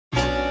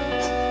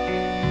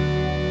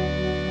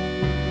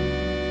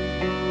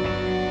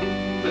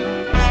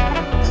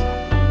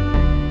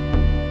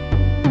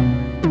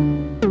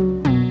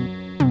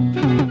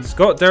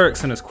Scott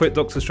Derrickson has quit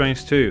Doctor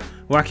Strange 2,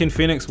 Joaquin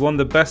Phoenix won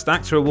the Best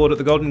Actor award at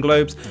the Golden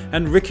Globes,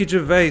 and Ricky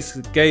Gervais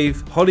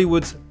gave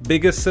Hollywood's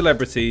biggest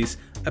celebrities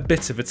a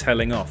bit of a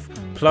telling off.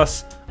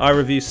 Plus, I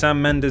review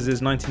Sam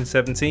Mendes'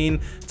 1917,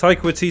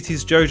 Taika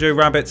Waititi's Jojo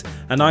Rabbit,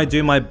 and I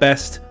do my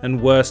best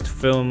and worst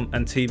film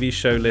and TV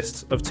show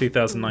lists of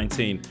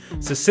 2019.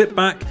 So sit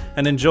back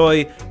and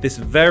enjoy this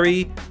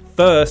very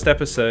first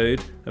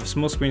episode of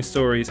Small Screen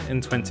Stories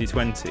in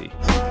 2020.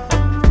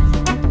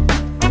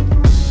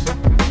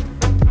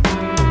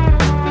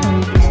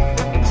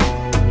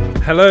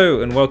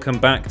 Hello and welcome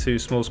back to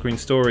Small Screen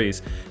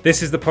Stories.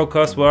 This is the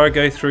podcast where I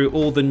go through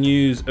all the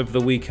news of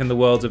the week in the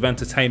world of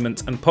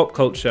entertainment and pop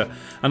culture,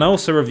 and I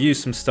also review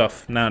some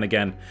stuff now and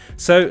again.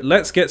 So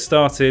let's get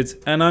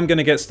started, and I'm going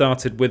to get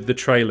started with the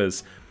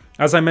trailers.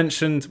 As I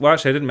mentioned, well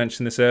actually I didn't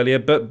mention this earlier,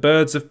 but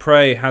Birds of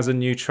Prey has a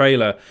new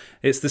trailer.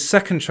 It's the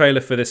second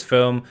trailer for this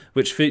film,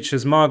 which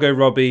features Margot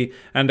Robbie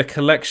and a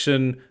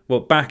collection,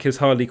 back as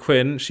Harley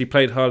Quinn. She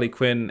played Harley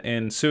Quinn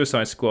in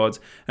Suicide Squad,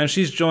 and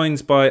she's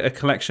joined by a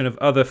collection of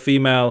other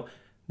female,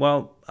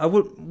 I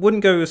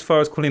wouldn't go as far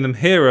as calling them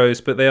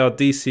heroes, but they are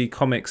DC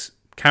Comics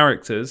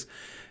characters.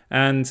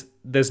 And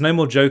there's no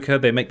more Joker.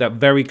 They make that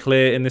very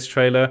clear in this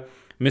trailer.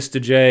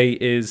 Mr. J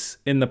is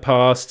in the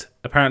past.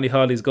 Apparently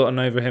Harley's gotten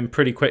over him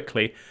pretty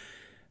quickly.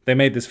 They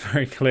made this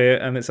very clear,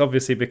 and it's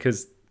obviously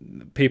because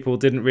people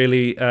didn't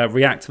really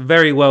react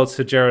very well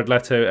to Jared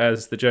Leto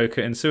as the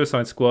Joker in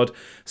Suicide Squad,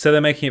 so they're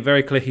making it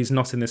very clear he's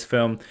not in this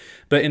film.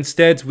 But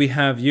instead we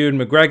have Ewan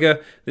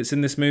McGregor that's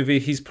in this movie.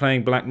 He's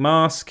playing Black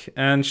Mask,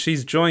 and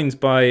she's joined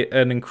by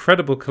an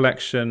incredible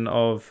collection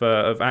of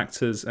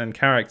actors and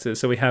characters.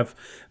 So we have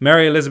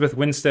Mary Elizabeth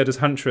Winstead as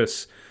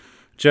Huntress,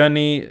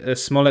 Journey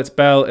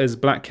Smollett-Bell as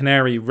Black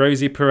Canary,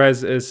 Rosie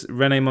Perez as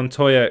Renee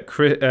Montoya,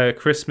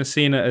 Chris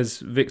Messina as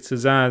Victor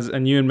Zsasz,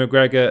 and Ewan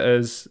McGregor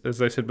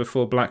as I said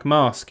before, Black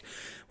Mask.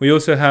 We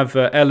also have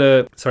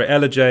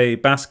Ella J.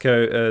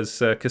 Basco as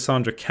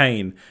Cassandra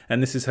Cain,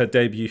 and this is her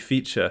debut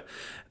feature.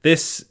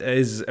 This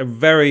is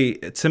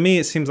to me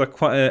it seems like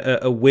quite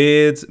a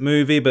weird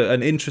movie, but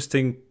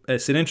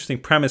it's an interesting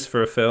premise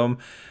for a film.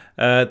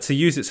 To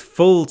use its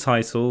full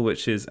title,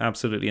 which is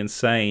absolutely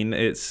insane,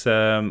 it's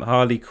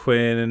Harley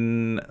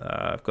Quinn.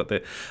 I've got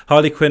the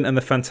Harley Quinn and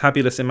the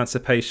Fantabulous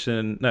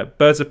Emancipation. No,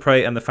 Birds of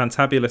Prey and the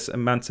Fantabulous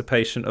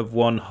Emancipation of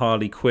One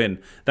Harley Quinn.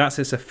 That's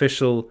its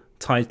official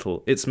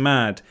title. It's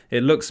mad.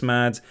 It looks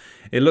mad.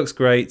 It looks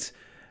great.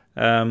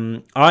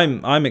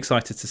 I'm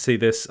excited to see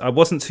this. I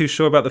wasn't too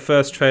sure about the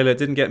first trailer. It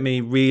didn't get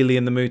me really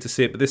in the mood to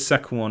see it, but this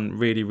second one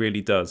really,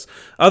 really does.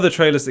 Other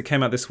trailers that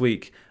came out this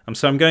week.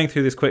 I'm going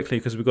through this quickly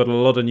because we've got a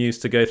lot of news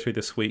to go through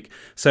this week.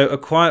 So A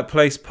Quiet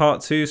Place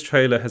Part 2's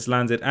trailer has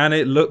landed, and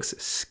it looks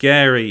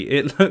scary.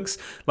 It looks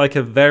like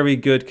a very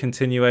good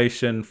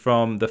continuation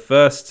from the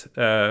first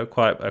A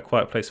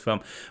Quiet Place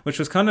film, which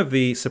was kind of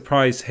the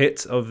surprise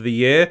hit of the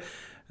year.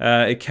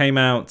 It came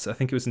out, I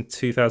think it was in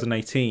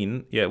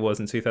 2018. Yeah, it was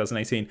in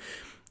 2018.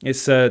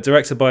 It's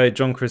directed by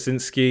John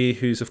Krasinski,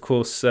 who's, of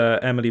course,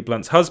 Emily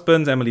Blunt's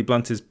husband. Emily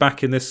Blunt is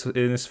back in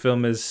this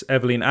film as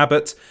Evelyn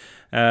Abbott.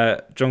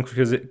 John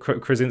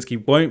Krasinski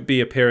won't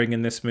be appearing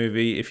in this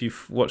movie. If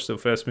you've watched the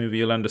first movie,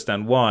 you'll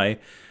understand why.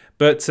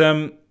 But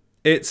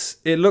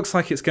it looks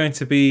like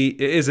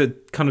it is a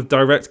kind of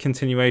direct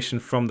continuation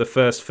from the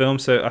first film.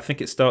 So I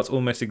think it starts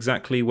almost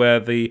exactly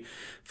where the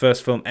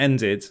first film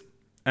ended.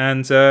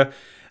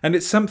 And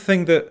it's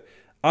something that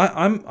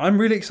I'm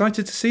really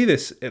excited to see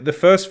this. The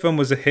first film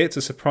was a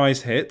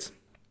surprise hit,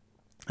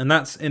 and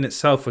that in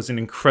itself was an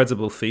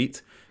incredible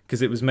feat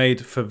because it was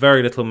made for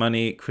very little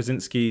money.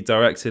 Krasinski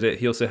directed it.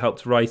 He also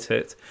helped write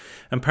it,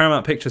 and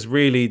Paramount Pictures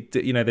really,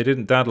 they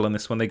didn't daddle on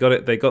this one. They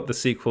got the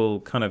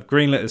sequel kind of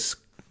greenlit as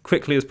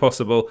quickly as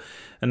possible,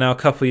 and now a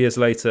couple of years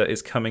later,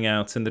 it's coming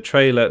out, and the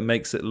trailer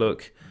makes it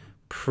look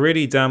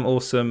pretty damn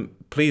awesome.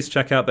 Please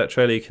check out that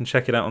trailer. You can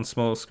check it out on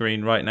small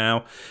screen right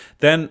now.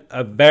 Then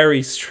a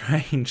very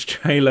strange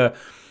trailer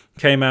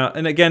came out,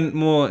 and again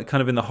more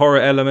kind of in the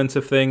horror element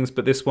of things,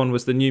 but this one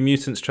was the New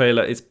Mutants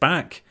trailer. It's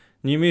back.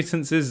 New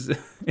Mutants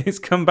it's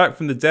come back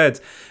from the dead,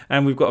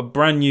 and we've got a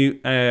brand new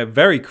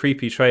very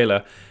creepy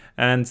trailer,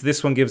 and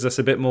this one gives us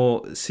a bit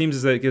more, seems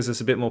as though it gives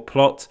us a bit more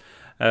plot.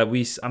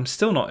 I'm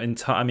still not in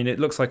touch. I mean, it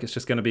looks like it's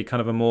just going to be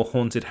kind of a more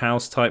haunted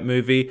house type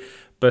movie,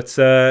 but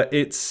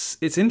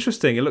it's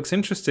interesting. It looks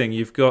interesting.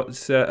 You've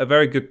got a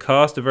very good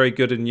cast, a very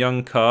good and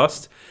young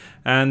cast,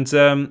 and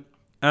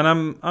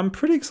I'm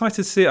pretty excited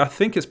to see it. I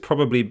think it's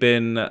probably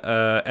been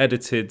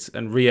edited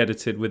and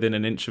re-edited within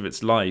an inch of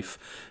its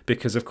life,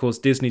 because of course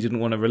Disney didn't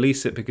want to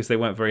release it because they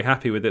weren't very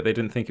happy with it. They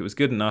didn't think it was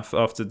good enough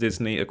after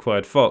Disney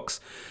acquired Fox.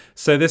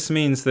 So this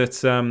means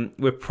that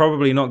we're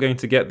probably not going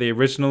to get the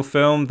original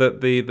film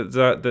that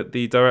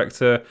the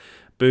director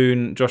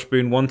Josh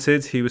Boone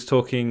wanted. He was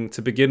talking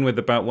to begin with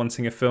about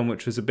wanting a film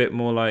which was a bit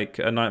more like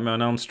A Nightmare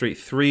on Elm Street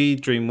 3,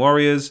 Dream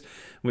Warriors,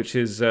 which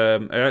is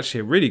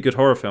actually a really good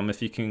horror film.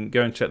 If you can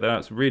go and check that out,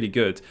 it's really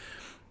good.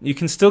 You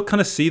can still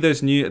kind of see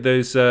those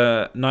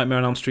Nightmare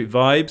on Elm Street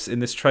vibes in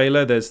this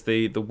trailer. There's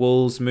the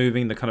walls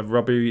moving, the kind of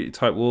rubbery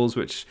type walls,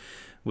 which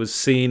was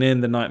seen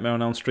in the Nightmare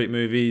on Elm Street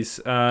movies.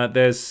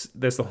 There's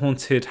the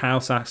haunted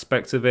house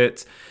aspect of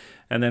it,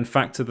 and then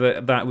factor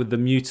that with the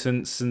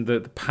mutants and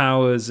the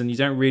powers, and you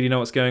don't really know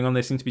what's going on.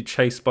 They seem to be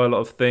chased by a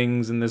lot of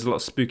things, and there's a lot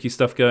of spooky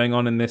stuff going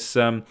on in this,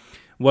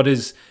 what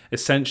is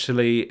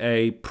essentially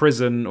a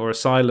prison or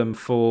asylum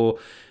for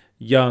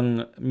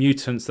young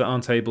mutants that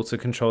aren't able to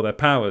control their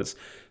powers.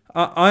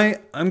 I'm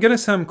going to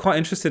say I'm quite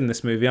interested in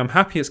this movie. I'm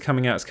happy it's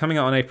coming out. It's coming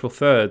out on April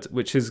 3rd,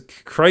 which is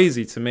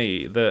crazy to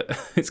me that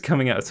it's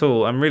coming out at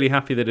all. I'm really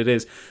happy that it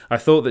is. I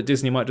thought that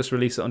Disney might just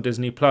release it on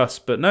Disney+,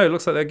 but no, it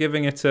looks like they're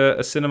giving it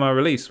a cinema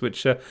release,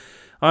 which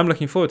I'm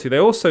looking forward to. They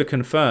also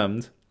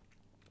confirmed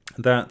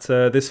that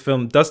this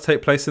film does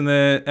take place in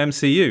the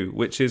MCU,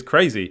 which is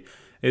crazy.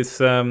 It's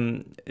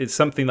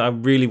something that I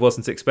really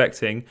wasn't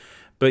expecting.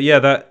 But yeah,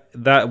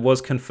 that was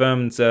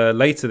confirmed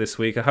later this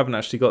week. I haven't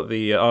actually got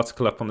the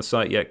article up on the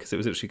site yet because it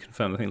was actually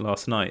confirmed, I think,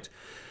 last night.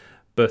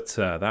 But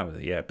that was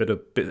a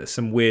bit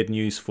some weird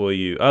news for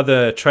you.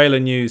 Other trailer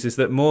news is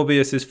that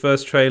Morbius'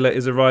 first trailer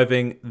is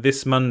arriving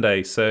this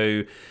Monday.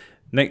 So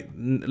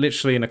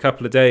literally in a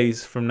couple of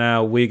days from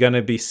now, we're going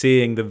to be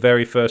seeing the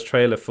very first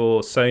trailer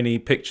for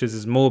Sony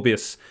Pictures'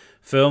 Morbius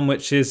film,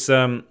 which is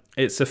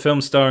it's a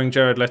film starring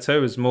Jared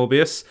Leto as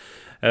Morbius.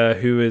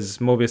 Who is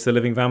Morbius the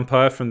Living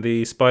Vampire from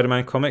the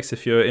Spider-Man comics.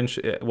 If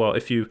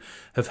you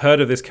have heard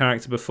of this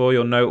character before,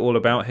 you'll know all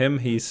about him.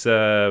 He's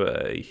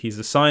a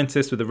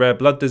scientist with a rare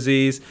blood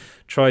disease,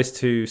 tries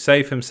to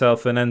save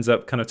himself and ends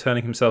up kind of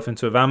turning himself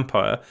into a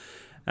vampire.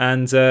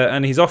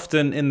 And he's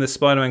often in the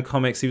Spider-Man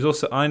comics. He was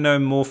also, I know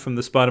more from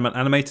the Spider-Man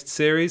animated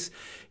series.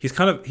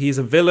 He's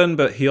a villain,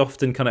 but he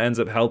often kind of ends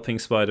up helping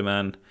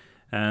Spider-Man,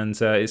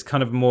 and is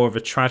kind of more of a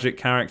tragic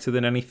character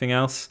than anything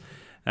else.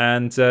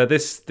 And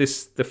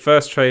the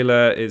first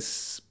trailer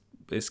is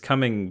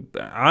coming.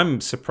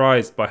 I'm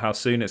surprised by how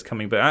soon it's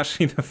coming, but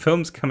actually the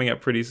film's coming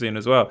up pretty soon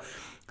as well.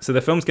 So the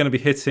film's going to be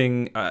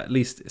hitting at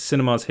least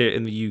cinemas here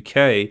in the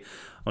UK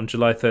on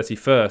July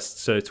 31st,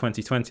 so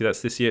 2020,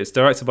 that's this year. It's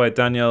directed by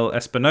Daniel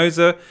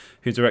Espinosa,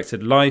 who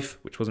directed Life,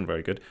 which wasn't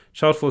very good,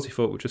 Child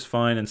 44, which was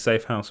fine, and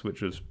Safe House,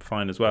 which was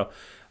fine as well.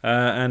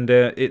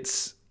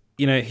 It's,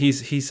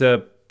 he's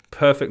a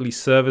perfectly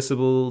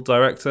serviceable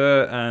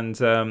director,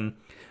 and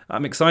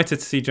I'm excited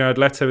to see Jared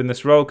Leto in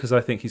this role because I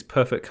think he's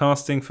perfect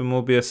casting for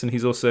Morbius, and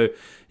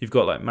you've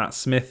got like Matt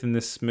Smith in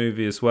this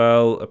movie as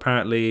well.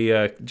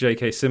 Apparently,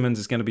 J.K. Simmons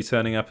is going to be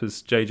turning up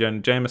as J. Jonah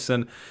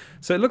Jameson.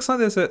 So it looks like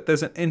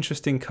there's an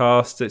interesting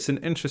cast. It's an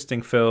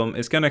interesting film.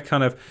 It's going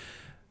to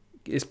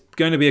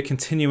be a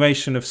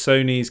continuation of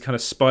Sony's kind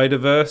of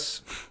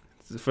Spider-Verse,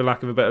 for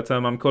lack of a better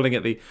term. I'm calling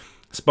it the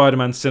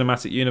Spider-Man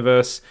Cinematic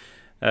Universe.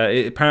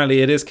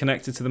 Apparently it is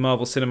connected to the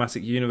Marvel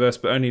Cinematic Universe,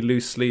 but only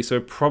loosely, so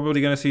we're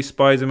probably going to see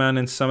Spider-Man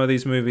in some of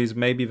these movies,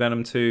 maybe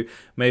Venom 2,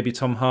 maybe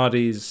Tom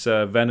Hardy's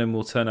Venom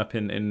will turn up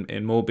in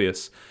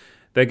Morbius.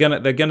 They're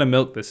gonna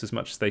milk this as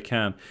much as they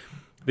can.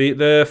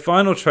 The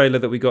final trailer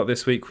that we got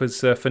this week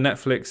was for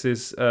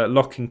Netflix's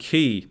Lock and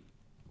Key,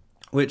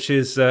 which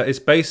is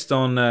based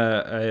on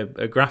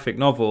a graphic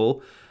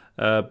novel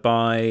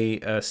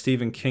by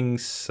Stephen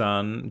King's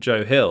son,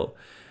 Joe Hill.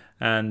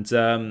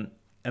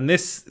 And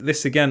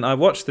this again, I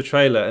watched the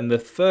trailer, and the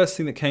first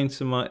thing that came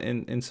to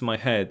into my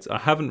head, I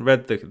haven't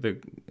read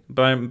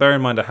bear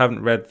in mind I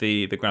haven't read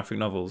the graphic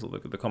novels or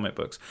the comic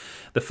books.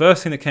 The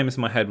first thing that came into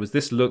my head was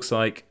this looks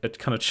like a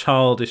kind of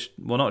childish,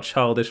 well, not a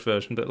childish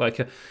version, but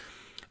like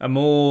a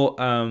more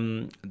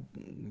kind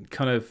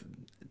of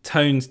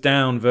toned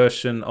down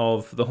version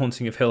of The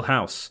Haunting of Hill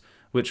House,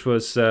 which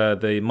was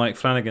the Mike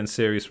Flanagan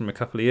series from a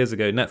couple of years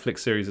ago, Netflix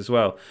series as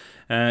well.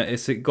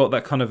 It got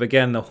that kind of,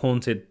 again, the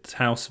haunted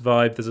house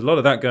vibe. There's a lot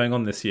of that going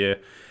on this year.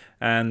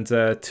 And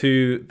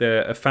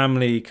a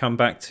family come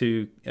back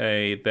to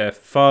their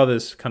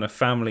father's kind of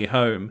family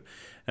home,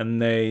 and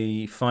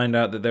they find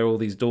out that there are all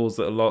these doors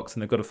that are locked,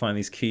 and they've got to find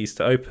these keys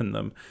to open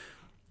them.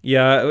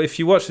 Yeah, if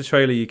you watch the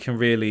trailer, you can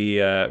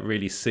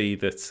really see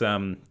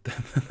that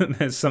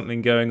there's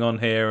something going on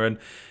here, and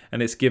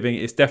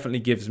it definitely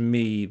gives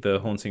me the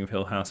Haunting of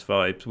Hill House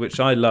vibes, which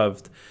I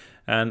loved.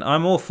 And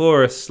I'm all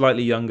for a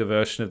slightly younger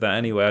version of that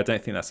anyway. I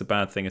don't think that's a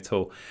bad thing at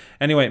all.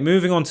 Anyway,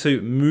 moving on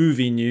to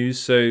movie news.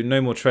 So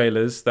no more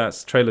trailers.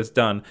 That's trailers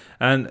done.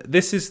 And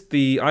this is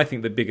I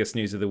think the biggest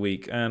news of the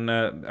week. And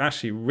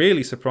actually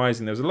really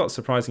surprising. There was a lot of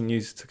surprising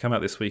news to come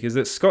out this week. Is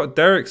that Scott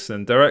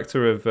Derrickson,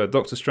 director of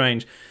Doctor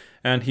Strange,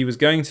 and he was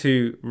going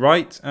to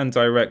write and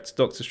direct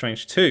Doctor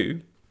Strange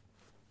 2.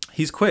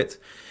 He's quit.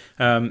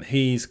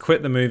 He's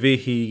quit the movie.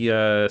 He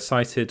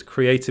cited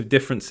creative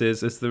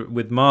differences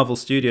with Marvel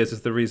Studios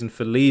as the reason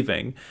for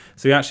leaving.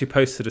 So he actually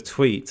posted a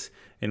tweet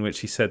in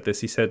which he said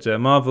this. He said,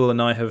 Marvel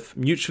and I have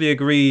mutually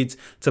agreed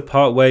to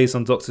part ways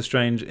on Doctor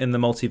Strange in the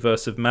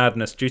Multiverse of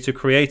Madness due to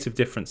creative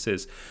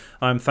differences.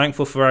 I'm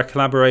thankful for our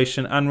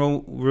collaboration and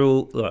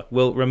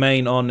will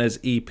remain on as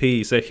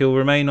EP. So he'll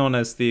remain on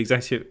as the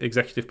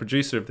executive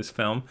producer of this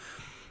film.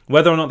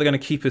 Whether or not they're going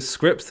to keep his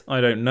script,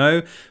 I don't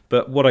know.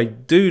 But what I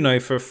do know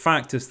for a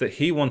fact is that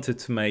he wanted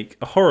to make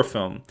a horror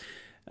film.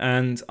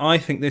 And I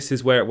think this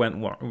is where it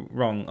went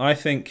wrong. I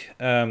think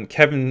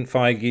Kevin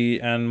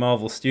Feige and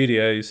Marvel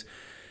Studios,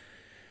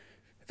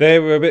 they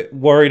were a bit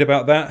worried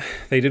about that.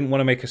 They didn't want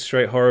to make a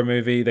straight horror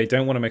movie. They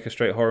don't want to make a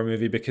straight horror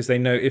movie because they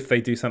know if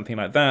they do something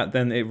like that,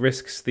 then it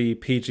risks the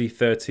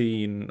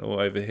PG-13,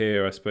 or over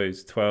here, I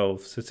suppose,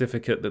 12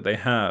 certificate that they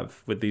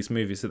have with these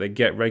movies, that they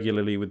get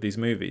regularly with these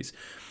movies.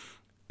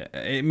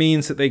 It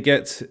means that they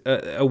get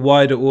a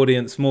wider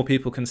audience, more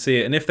people can see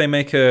it. And if they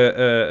make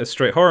a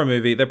straight horror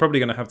movie, they're probably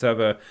going to have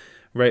a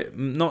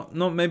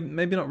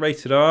maybe not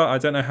rated R. I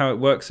don't know how it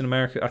works in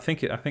America. I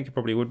think it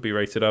probably would be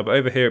rated R, but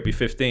over here it'd be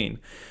 15.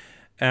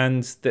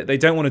 And they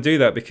don't want to do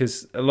that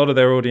because a lot of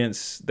their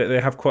audience, they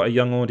have quite a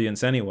young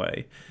audience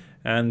anyway,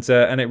 and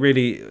it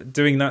really,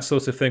 doing that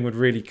sort of thing would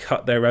really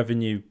cut their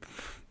revenue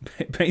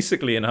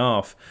basically in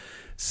half.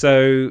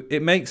 So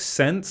it makes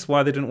sense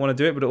why they didn't want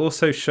to do it, but it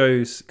also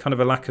shows kind of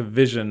a lack of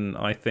vision,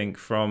 I think,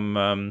 from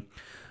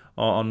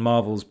on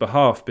Marvel's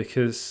behalf,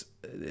 because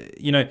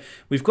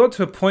we've got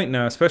to a point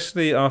now,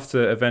 especially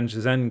after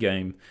Avengers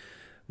Endgame,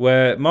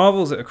 where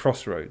Marvel's at a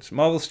crossroads.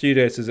 Marvel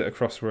Studios is at a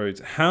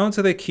crossroads. How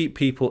do they keep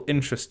people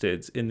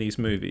interested in these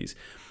movies?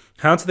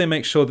 How do they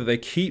make sure that they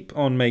keep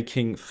on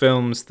making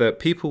films that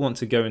people want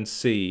to go and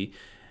see?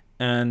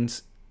 And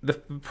the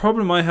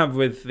problem I have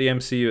with the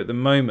MCU at the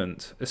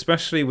moment,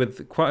 especially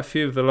with quite a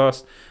few of the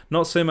last,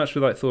 not so much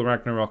with like Thor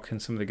Ragnarok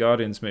and some of the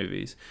Guardians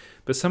movies,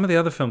 but some of the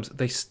other films,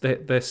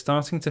 they're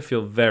starting to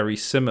feel very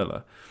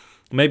similar.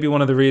 Maybe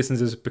one of the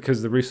reasons is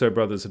because the Russo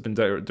brothers have been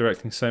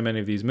directing so many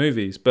of these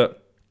movies,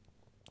 but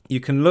you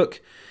can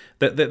look,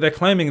 they're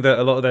claiming that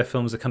a lot of their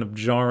films are kind of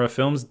genre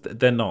films.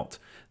 They're not.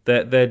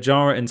 They're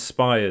genre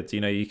inspired.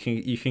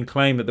 You can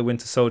claim that The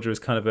Winter Soldier is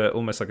kind of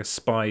almost like a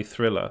spy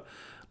thriller,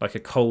 like a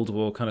Cold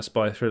War kind of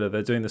spy thriller.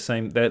 They're doing the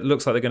same. It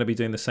looks like they're going to be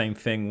doing the same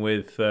thing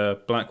with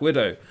Black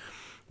Widow,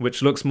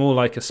 which looks more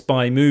like a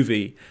spy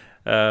movie,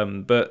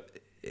 but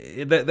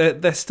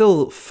they're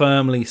still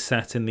firmly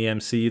set in the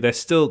MCU. They're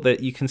still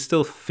that you can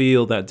still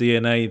feel that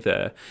DNA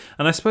there,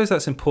 and I suppose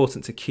that's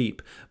important to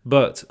keep.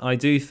 But I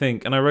do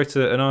think, and I wrote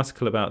an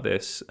article about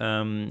this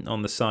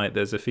on the site.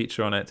 There's a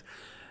feature on it.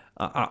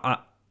 I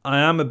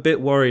am a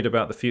bit worried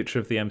about the future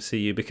of the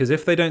MCU, because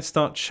if they don't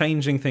start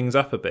changing things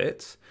up a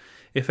bit,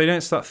 if they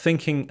don't start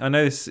thinking, I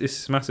know this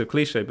is a massive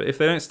cliche, but if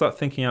they don't start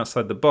thinking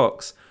outside the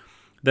box,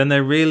 then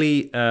they're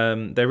really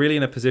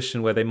in a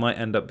position where they might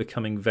end up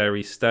becoming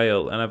very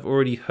stale. And I've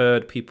already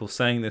heard people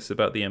saying this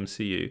about the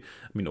MCU.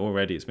 I mean,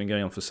 already it's been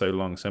going on for so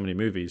long, so many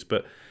movies,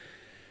 but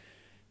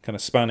kind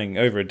of spanning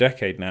over a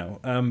decade now.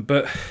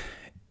 But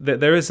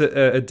there is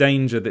a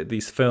danger that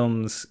these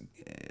films,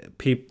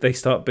 they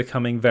start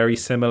becoming very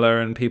similar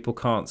and people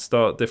can't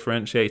start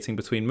differentiating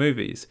between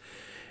movies.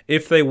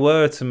 If they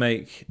were to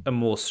make a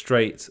more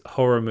straight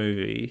horror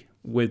movie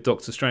with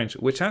Doctor Strange,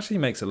 which actually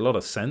makes a lot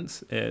of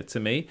sense to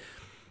me,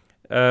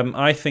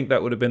 I think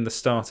that would have been the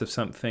start of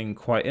something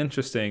quite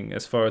interesting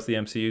as far as the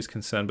MCU is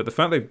concerned. But the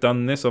fact they've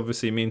done this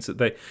obviously means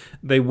that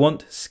they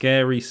want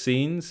scary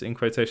scenes, in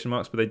quotation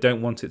marks, but they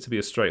don't want it to be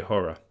a straight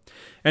horror.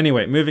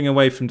 Anyway, moving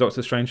away from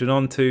Doctor Strange and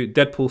on to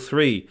Deadpool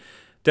 3.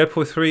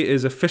 Deadpool 3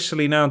 is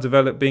officially now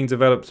being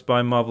developed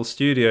by Marvel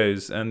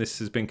Studios, and this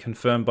has been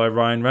confirmed by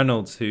Ryan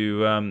Reynolds,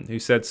 who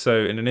said so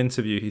in an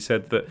interview. He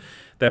said that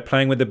they're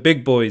playing with the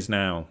big boys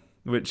now,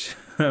 which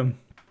they're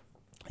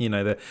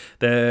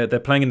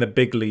playing in the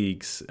big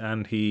leagues,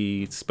 and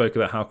he spoke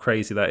about how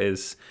crazy that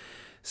is.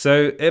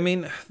 So I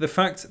mean, the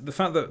fact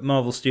that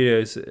Marvel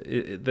Studios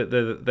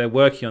they're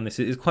working on this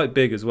is quite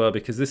big as well,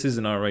 because this is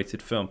an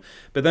R-rated film.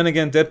 But then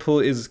again,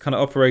 Deadpool is kind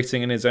of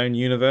operating in his own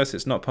universe.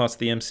 It's not part of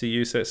the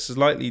MCU, so it's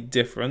slightly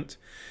different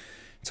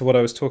to what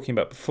I was talking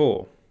about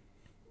before.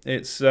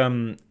 It's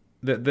that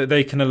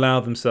they can allow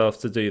themselves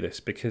to do this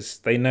because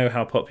they know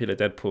how popular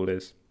Deadpool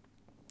is.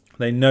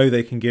 They know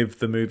they can give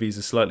the movies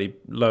a slightly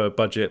lower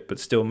budget but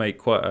still make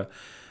quite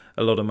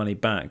a lot of money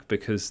back,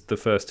 because the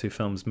first two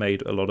films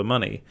made a lot of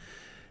money.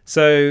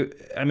 So,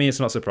 I mean, it's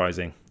not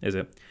surprising, is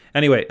it?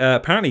 Anyway,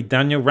 apparently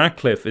Daniel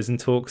Radcliffe is in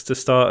talks to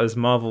star as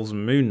Marvel's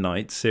Moon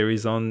Knight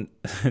series on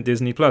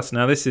Disney+.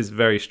 Now, this is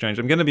very strange.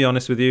 I'm going to be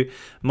honest with you.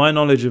 My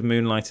knowledge of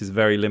Moon Knight is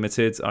very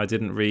limited. I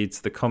didn't read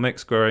the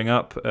comics growing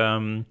up.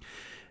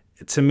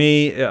 To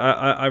me,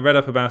 I read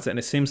up about it, and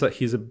it seems like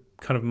he's a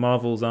kind of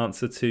Marvel's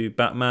answer to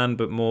Batman,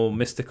 but more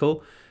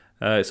mystical.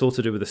 It's all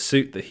to do with a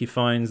suit that he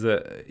finds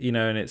that,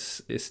 and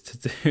it's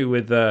to do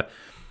with the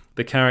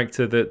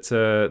character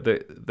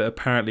that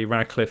apparently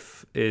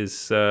Radcliffe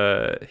is.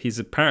 He's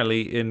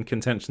apparently in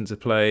contention to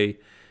play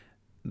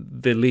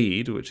the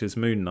lead, which is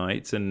Moon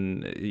Knight,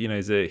 and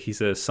he's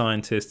a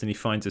scientist, and he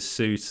finds a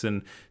suit,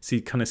 and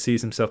kind of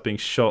sees himself being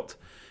shot.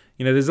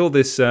 There's all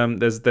this.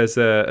 There's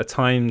a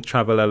time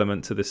travel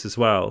element to this as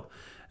well.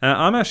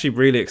 I'm actually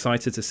really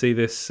excited to see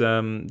this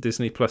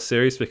Disney Plus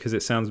series, because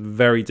it sounds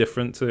very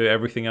different to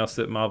everything else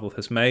that Marvel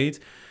has made.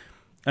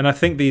 And I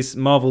think these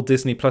Marvel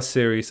Disney Plus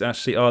series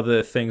actually are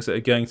the things that are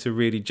going to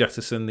really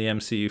jettison the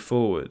MCU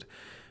forward,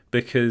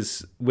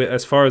 because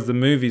as far as the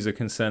movies are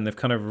concerned, they've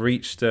kind of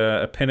reached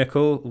a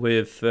pinnacle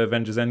with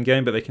Avengers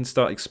Endgame, but they can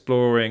start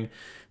exploring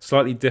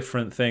slightly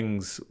different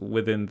things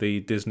within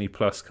the Disney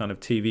Plus kind of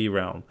TV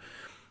realm.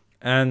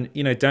 And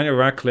Daniel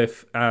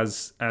Radcliffe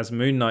as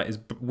Moon Knight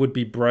would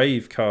be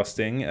brave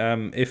casting.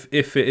 If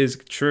it is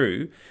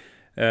true,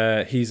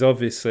 he's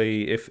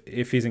obviously,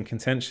 if he's in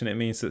contention, it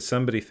means that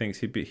somebody thinks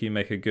he'd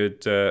make a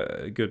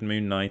good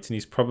Moon Knight, and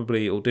he's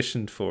probably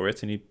auditioned for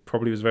it, and he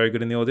probably was very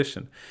good in the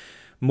audition.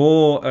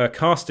 More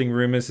casting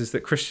rumours is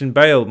that Christian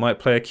Bale might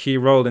play a key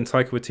role in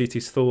Taika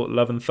Waititi's Thor: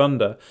 Love and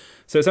Thunder.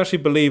 So it's actually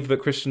believed that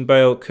Christian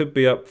Bale could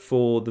be up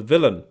for the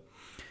villain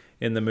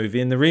in the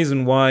movie. And the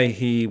reason why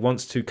he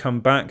wants to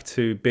come back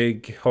to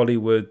big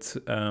Hollywood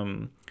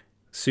superhero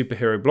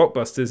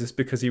blockbusters is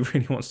because he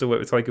really wants to work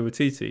with Taika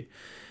Waititi,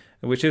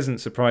 which isn't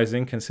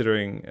surprising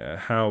considering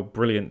how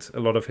brilliant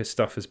a lot of his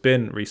stuff has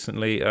been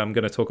recently. I'm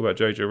going to talk about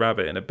Jojo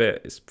Rabbit in a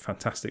bit. It's a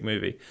fantastic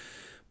movie.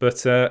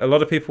 But a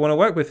lot of people want to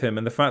work with him,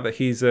 and the fact that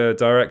he's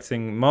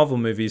directing Marvel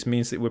movies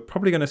means that we're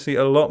probably going to see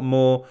a lot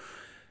more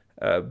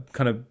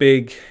kind of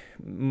big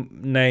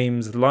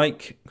names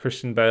like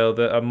Christian Bale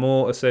that are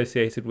more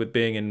associated with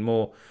being in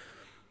more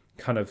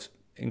kind of,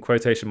 in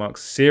quotation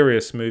marks,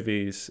 serious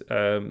movies.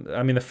 I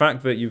mean, the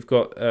fact that you've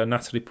got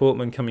Natalie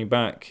Portman coming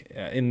back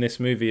in this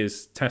movie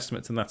is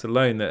testament to that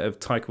alone, that of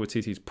Taika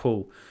Waititi's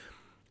pull.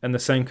 And the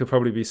same could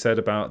probably be said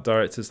about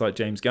directors like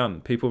James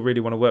Gunn. People really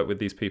want to work with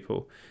these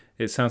people.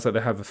 It sounds like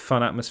they have a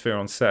fun atmosphere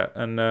on set.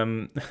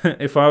 And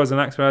if I was an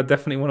actor, I'd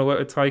definitely want to work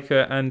with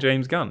Taika and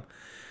James Gunn.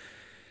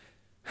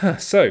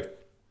 So,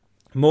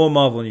 more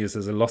Marvel news.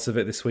 There's a lot of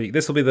it this week.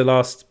 This will be the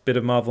last bit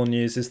of Marvel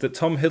news, is that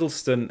Tom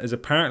Hiddleston is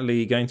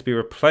apparently going to be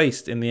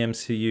replaced in the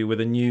MCU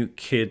with a new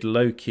kid,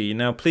 Loki.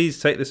 Now,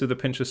 please take this with a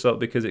pinch of salt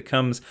because it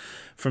comes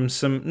from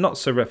some not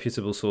so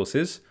reputable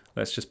sources.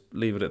 Let's just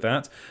leave it at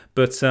that.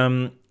 But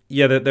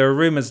there are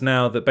rumours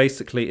now that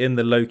basically in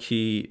the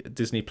Loki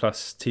Disney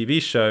Plus TV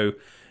show,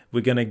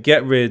 we're going to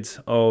get rid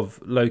of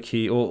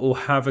Loki or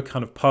have a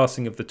kind of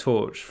passing of the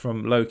torch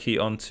from Loki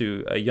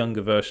onto a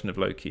younger version of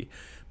Loki.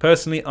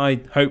 Personally, I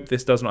hope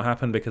this does not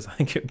happen because I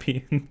think it'd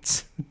be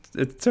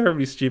a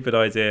terribly stupid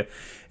idea.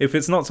 If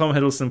it's not Tom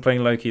Hiddleston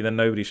playing Loki, then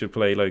nobody should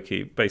play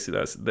Loki. Basically,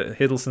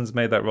 Hiddleston's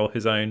made that role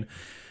his own.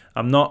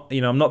 I'm not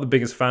the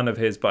biggest fan of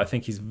his, but I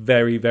think he's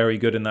very, very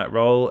good in that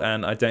role,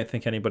 and I don't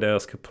think anybody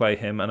else could play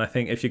him. And I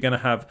think if you're going to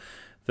have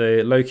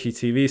the Loki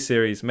TV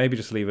series, maybe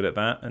just leave it at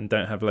that and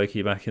don't have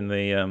Loki back in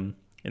the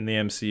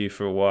MCU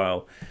for a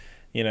while.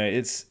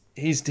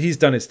 He's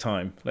done his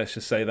time. Let's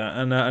just say that,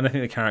 and I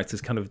think the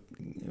character's kind of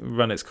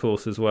run its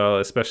course as well,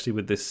 especially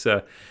with this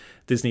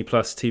Disney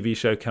Plus TV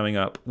show coming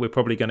up. We're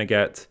probably going to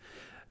get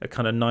a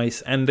kind of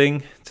nice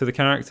ending to the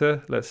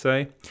character, let's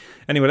say.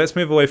 Anyway, let's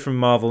move away from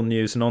Marvel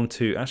news and on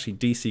to actually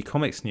DC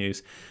Comics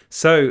news.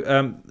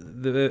 So,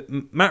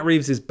 Matt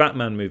Reeves'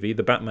 Batman movie,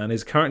 The Batman,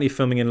 is currently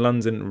filming in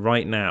London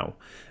right now.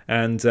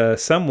 And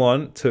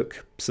someone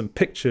took some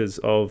pictures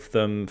of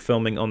them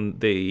filming on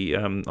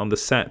the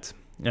set.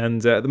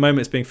 And at the moment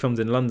it's being filmed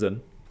in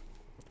London.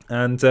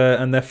 And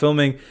they're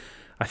filming,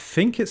 I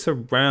think it's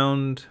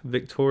around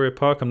Victoria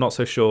Park, I'm not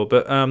so sure.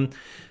 But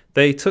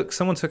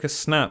someone took a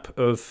snap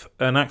of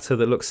an actor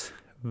that looks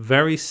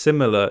very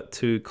similar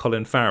to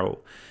Colin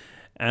Farrell.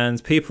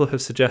 And people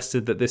have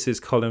suggested that this is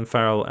Colin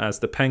Farrell as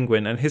the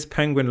Penguin. And his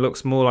Penguin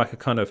looks more like a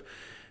kind of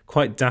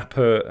quite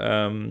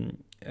dapper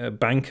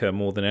banker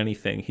more than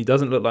anything. He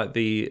doesn't look like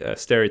the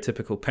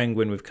stereotypical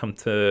Penguin we've come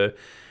to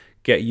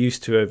get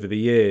used to over the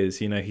years.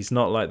 He's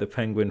not like the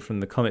Penguin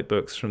from the comic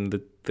books, from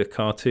the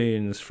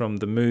cartoons, from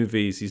the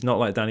movies. He's not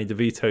like Danny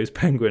DeVito's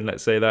Penguin,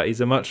 let's say that. He's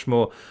a much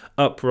more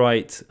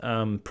upright,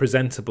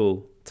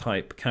 presentable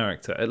type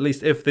character. At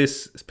least if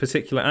this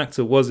particular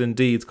actor was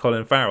indeed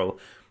Colin Farrell.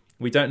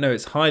 We don't know,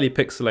 it's highly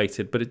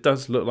pixelated, but it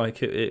does look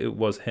like it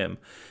was him.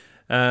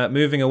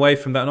 Moving away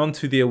from that and on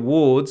to the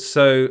awards.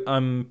 So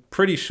I'm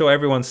pretty sure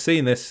everyone's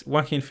seen this.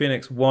 Joaquin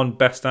Phoenix won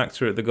Best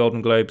Actor at the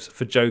Golden Globes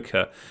for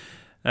Joker.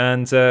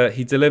 And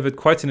he delivered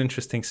quite an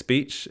interesting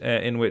speech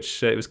in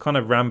which it was kind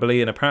of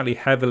rambly and apparently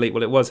heavily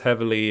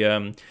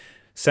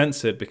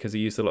censored because he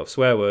used a lot of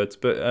swear words.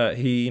 But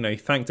he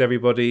thanked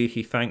everybody.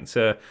 He thanked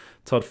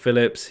Todd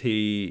Phillips.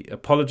 He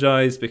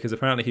apologized because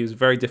apparently he was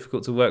very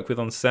difficult to work with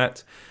on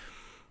set.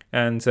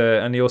 And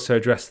he also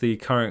addressed the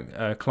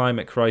current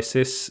climate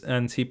crisis,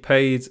 and he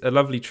paid a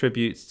lovely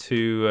tribute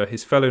to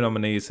his fellow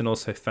nominees and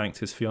also thanked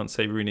his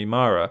fiancée Rooney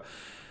Mara.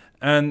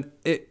 And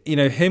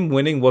him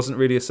winning wasn't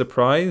really a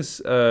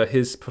surprise.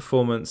 His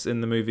performance in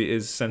the movie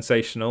is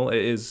sensational.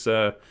 It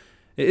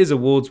is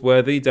awards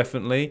worthy,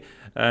 definitely,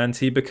 and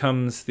he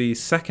becomes the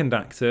second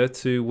actor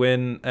to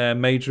win a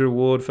major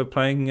award for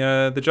playing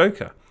the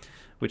Joker,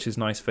 which is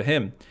nice for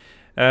him.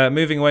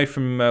 Moving away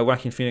from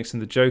Joaquin Phoenix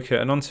and the Joker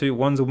and onto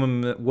Wonder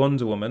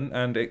Woman,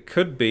 and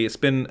it's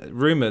been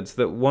rumoured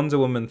that Wonder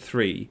Woman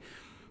 3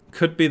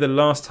 could be the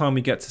last time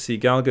we get to see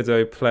Gal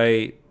Gadot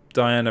play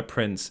Diana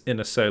Prince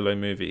in a solo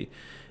movie.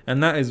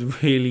 And that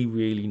is really,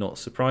 really not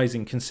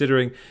surprising,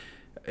 considering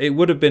it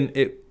would have been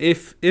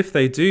if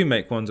they do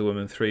make Wonder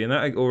Woman 3, and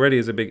that already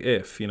is a big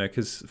if,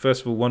 because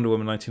first of all, Wonder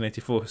Woman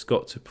 1984 has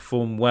got to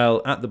perform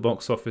well at the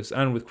box office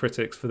and with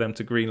critics for them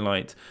to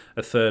greenlight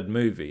a third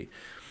movie.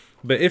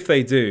 But if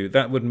they do,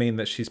 that would mean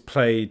that she's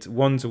played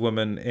Wonder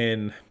Woman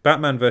in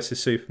Batman vs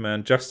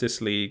Superman,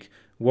 Justice League,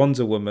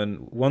 Wonder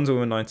Woman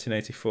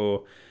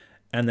 1984,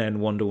 and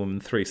then Wonder Woman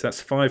 3. So that's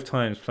 5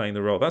 times playing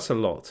the role. That's a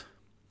lot.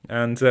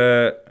 And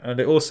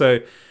it also,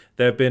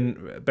 there have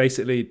been,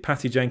 basically,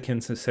 Patty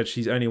Jenkins has said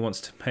she only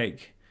wants to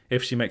make,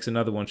 if she makes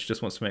another one, she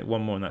just wants to make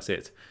one more and that's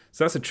it.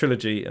 So that's a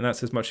trilogy, and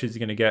that's as much as you're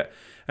going to get.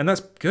 And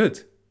that's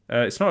good.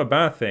 It's not a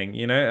bad thing,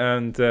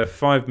 and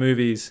 5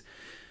 movies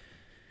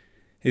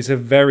is a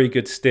very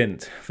good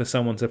stint for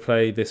someone to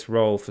play this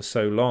role for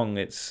so long.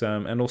 It's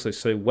and also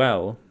so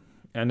well.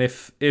 And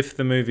if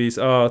the movies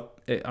are,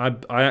 I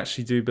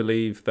actually do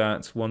believe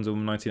that Wonder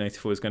Woman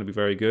 1984 is going to be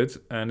very good.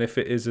 And if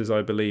it is as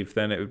I believe,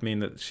 then it would mean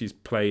that she's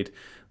played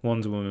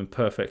Wonder Woman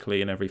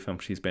perfectly in every film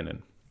she's been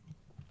in.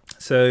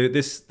 So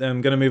this,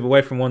 I'm going to move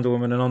away from Wonder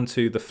Woman and on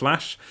to The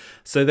Flash.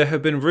 So there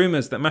have been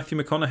rumours that Matthew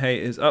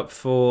McConaughey is up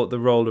for the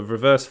role of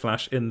Reverse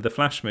Flash in the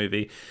Flash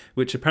movie,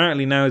 which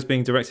apparently now is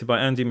being directed by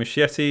Andy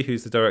Muschietti,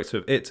 who's the director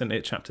of It and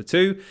It Chapter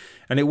 2,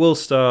 and it will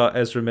star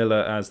Ezra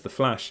Miller as the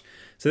Flash.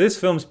 So this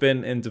film's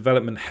been in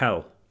development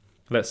hell,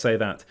 let's say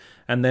that.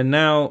 And then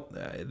now,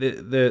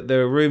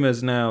 there are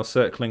rumours now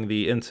circling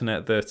the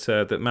internet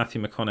that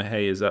Matthew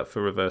McConaughey is up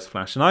for Reverse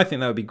Flash, and I think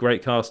that would be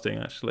great casting,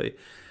 actually.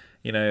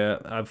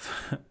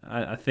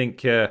 I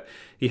think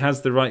he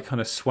has the right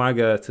kind of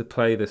swagger to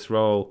play this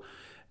role.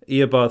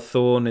 Eobard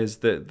Thawne is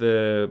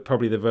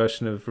probably the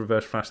version of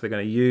Reverse Flash they're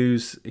going to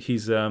use.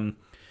 He's a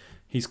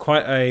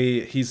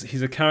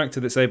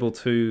character that's able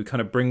to kind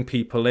of bring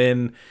people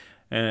in,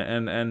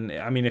 and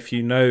I mean, if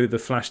you know the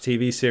Flash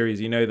TV series,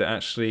 you know that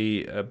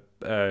actually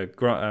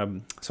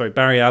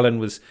Barry Allen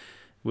was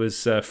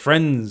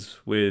friends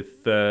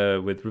with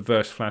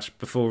Reverse Flash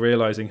before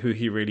realizing who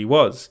he really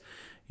was.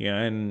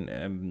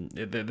 And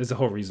there's a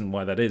whole reason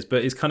why that is.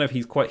 But he's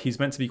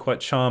meant to be quite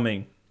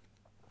charming,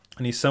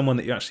 and he's someone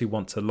that you actually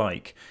want to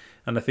like.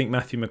 And I think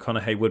Matthew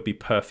McConaughey would be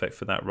perfect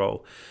for that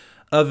role.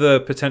 Other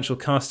potential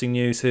casting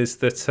news is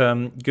that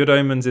Good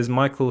Omens'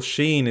 Michael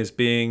Sheen is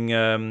being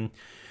eyed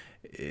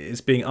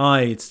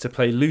to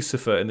play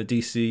Lucifer in the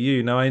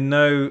DCU. Now I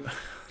know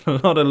a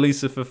lot of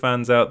Lucifer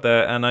fans out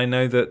there, and I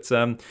know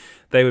that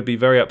they would be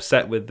very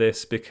upset with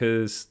this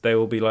because they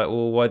will be like,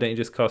 well, why don't you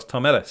just cast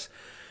Tom Ellis?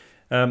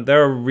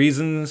 There are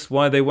reasons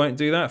why they won't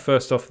do that.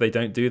 First off, they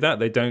don't do that.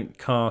 They don't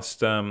cast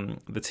the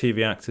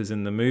TV actors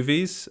in the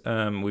movies.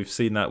 We've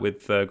seen that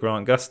with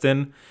Grant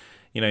Gustin.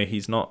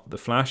 He's not the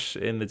Flash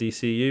in the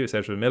DCU. It's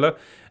Ezra Miller.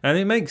 And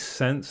it makes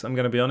sense, I'm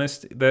going to be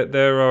honest.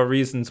 There are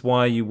reasons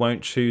why you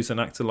won't choose an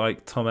actor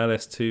like Tom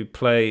Ellis to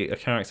play a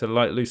character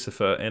like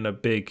Lucifer in a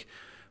big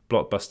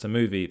blockbuster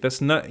movie.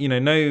 That's not,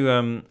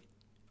 I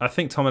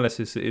think Tom Ellis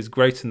is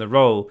great in the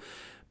role,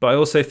 but I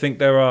also think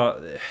there are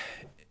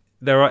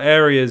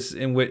areas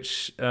in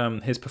which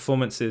his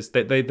performances,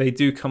 they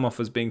do come off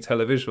as being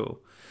televisual.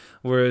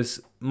 Whereas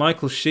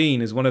Michael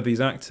Sheen is one of these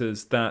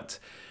actors that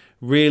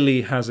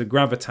really has a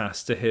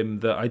gravitas to him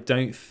that I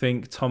don't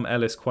think Tom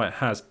Ellis quite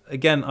has.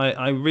 Again,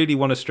 I really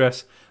want to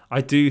stress,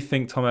 I do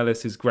think Tom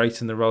Ellis is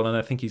great in the role, and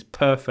I think he's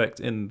perfect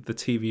in the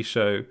TV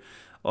show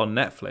on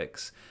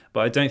Netflix.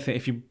 But I don't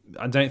think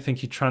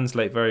he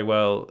translate very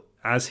well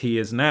as he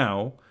is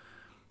now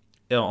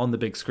on the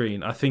big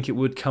screen. I think it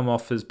would come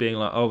off as being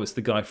like, oh, it's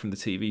the guy from the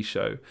TV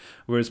show.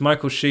 Whereas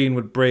Michael Sheen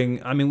would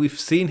bring, I mean, we've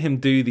seen him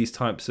do these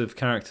types of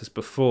characters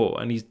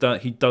before, and he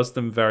does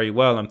them very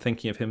well. I'm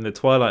thinking of him in the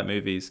Twilight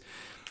movies,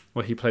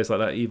 where he plays like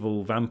that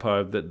evil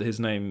vampire that his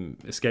name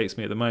escapes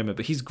me at the moment,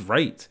 but he's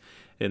great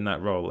in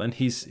that role, and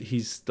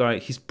he's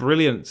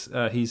brilliant.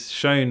 He's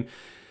shown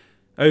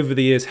over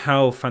the years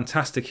how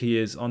fantastic he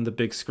is on the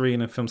big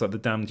screen in films like The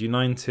Damned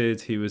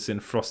United. He was in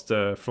Frost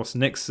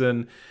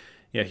Nixon.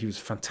 Yeah, he was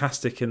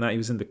fantastic in that. He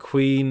was in The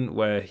Queen,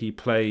 where he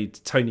played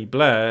Tony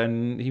Blair,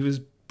 and he was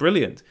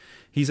brilliant.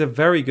 He's a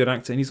very good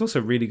actor, and he's also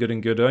really good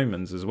in Good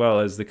Omens as well,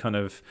 as the kind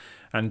of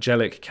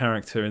angelic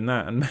character in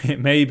that.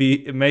 And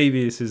maybe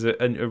this is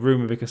a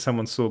rumor because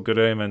someone saw Good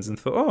Omens and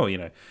thought,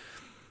 oh,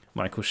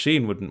 Michael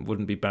Sheen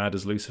wouldn't be bad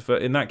as Lucifer.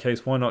 In that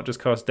case, why not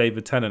just cast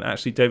David Tennant?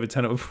 Actually, David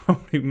Tennant would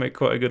probably make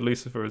quite a good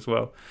Lucifer as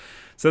well.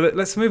 So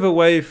let's move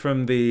away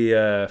from the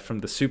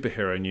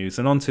superhero news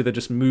and onto the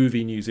just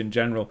movie news in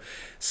general.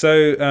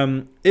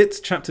 So It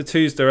Chapter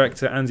 2's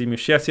director, Andy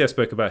Muschietti, I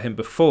spoke about him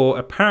before.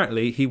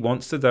 Apparently, he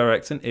wants to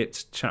direct an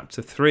It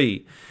Chapter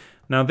 3.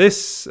 Now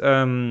this,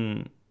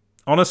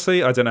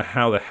 honestly, I don't know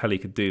how the hell he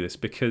could do this,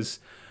 because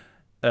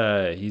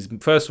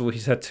first of all,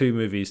 he's had 2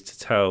 movies to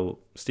tell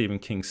Stephen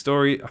King's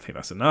story. I think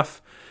that's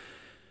enough.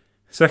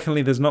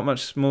 Secondly, there's not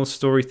much more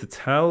story to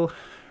tell,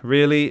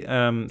 really.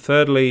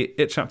 Thirdly,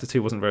 It Chapter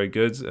 2 wasn't very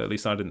good. At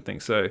least I didn't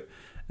think so.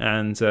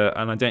 And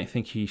I don't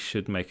think he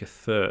should make a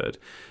third.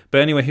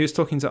 But anyway, he was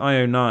talking to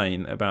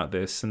IO9 about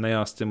this, and they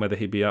asked him whether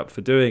he'd be up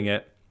for doing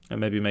it and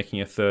maybe making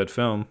a third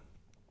film.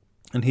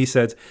 And he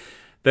said,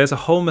 There's a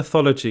whole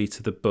mythology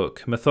to the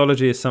book.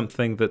 Mythology is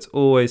something that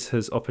always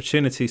has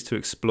opportunities to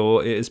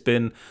explore. It has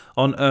been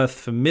on Earth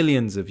for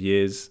millions of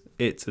years.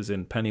 It, as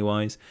in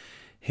Pennywise.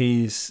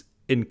 He's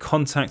in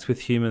contact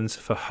with humans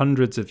for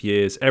hundreds of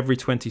years, every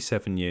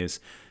 27 years.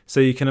 So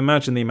you can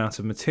imagine the amount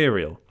of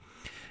material.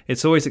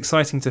 It's always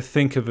exciting to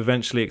think of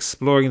eventually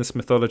exploring this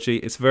mythology.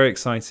 It's very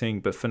exciting,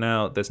 but for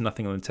now, there's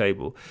nothing on the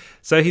table.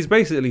 So he's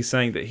basically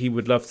saying that he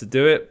would love to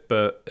do it,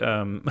 but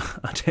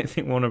I don't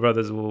think Warner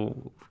Brothers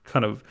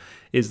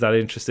is that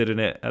interested in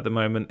it at the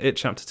moment. It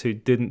Chapter 2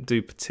 didn't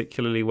do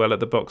particularly well at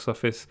the box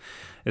office,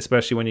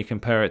 especially when you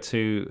compare it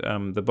to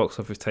the box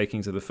office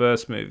takings of the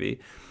first movie.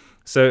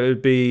 So it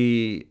would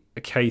be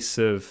a case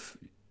of,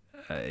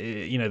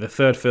 the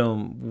third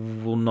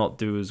film will not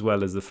do as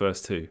well as the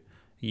first two.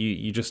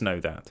 You just know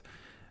that.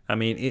 I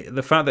mean,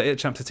 the fact that It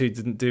Chapter 2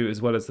 didn't do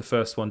as well as the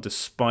first one,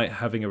 despite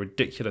having a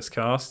ridiculous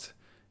cast.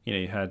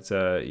 You had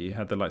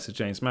the likes of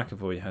James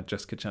McAvoy, you had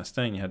Jessica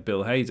Chastain, you had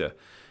Bill Hader,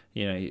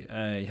 you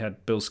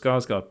had Bill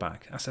Skarsgård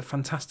back. That's a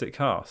fantastic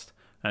cast,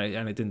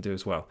 and it didn't do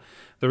as well.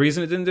 The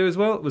reason it didn't do as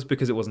well was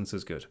because it wasn't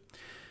as good.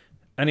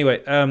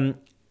 Anyway, Andy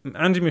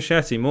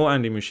Muschietti, more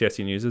Andy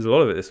Muschietti news, there's a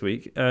lot of it this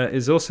week,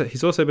 he's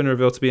also been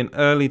revealed to be in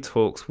early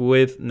talks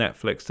with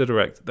Netflix to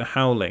direct The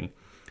Howling.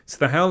 So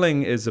The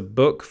Howling is a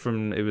book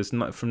from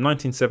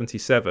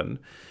 1977.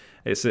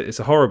 It's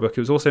a horror book.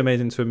 It was also made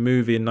into a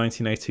movie in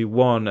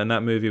 1981, and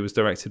that movie was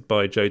directed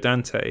by Joe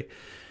Dante.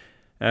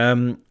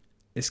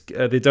 It's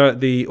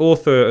the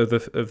author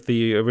of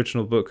the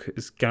original book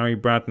is Gary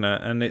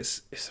Bradner, and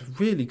it's a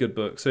really good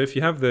book. So if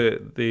you have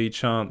the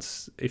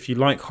chance, if you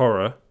like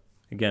horror,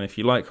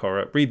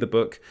 read the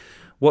book,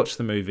 watch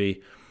the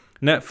movie.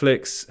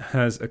 Netflix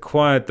has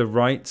acquired the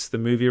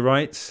movie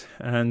rights,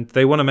 and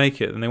they want to make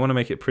it, and they want to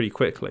make it pretty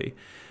quickly.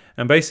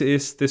 And basically,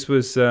 this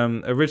was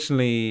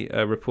originally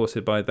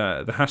reported by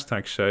the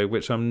Hashtag Show,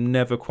 which I'm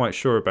never quite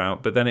sure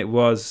about, but then it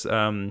was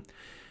then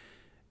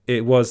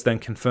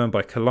confirmed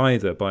by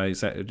Collider, by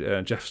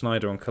Jeff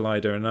Snyder on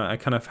Collider, and I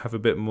kind of have a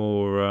bit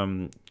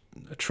more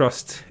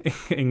trust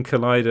in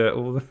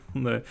Collider.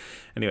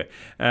 Anyway.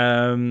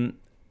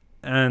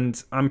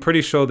 And I'm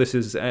pretty sure this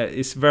is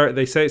they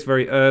say it's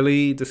very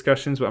early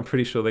discussions, but I'm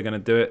pretty sure they're going to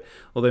do it.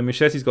 Although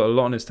Muschietti's got a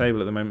lot on his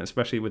table at the moment,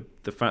 especially with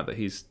the fact that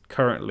he's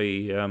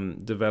currently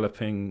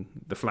developing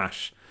The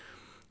Flash.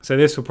 So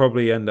this will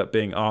probably end up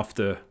being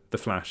after The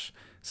Flash.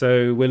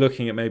 So we're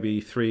looking at maybe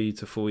 3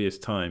 to 4 years'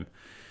 time,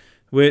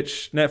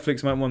 which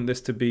Netflix might want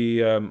this to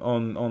be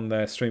on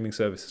their streaming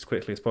service as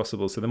quickly as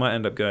possible. So they might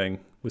end up going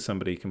with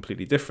somebody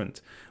completely different.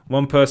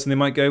 One person they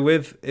might go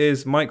with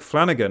is Mike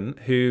Flanagan,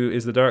 who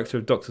is the director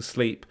of Dr.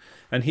 Sleep.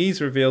 And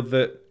he's revealed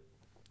that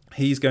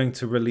he's going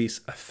to release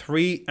a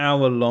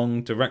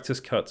 3-hour-long director's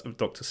cut of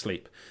Dr.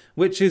 Sleep,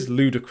 which is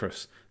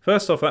ludicrous.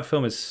 First off, that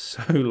film is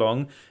so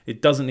long.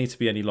 It doesn't need to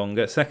be any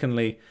longer.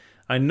 Secondly,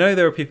 I know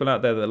there are people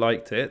out there that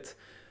liked it,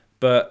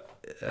 but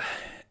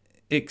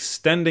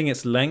extending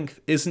its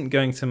length isn't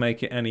going to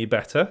make it any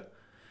better.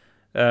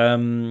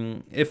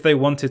 If they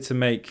wanted to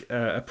make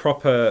a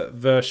proper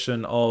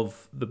version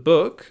of the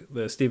book,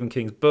 the Stephen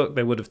King's book,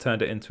 they would have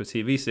turned it into a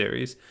TV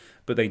series,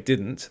 but they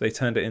didn't. They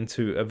turned it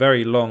into a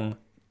very long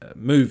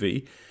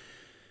movie.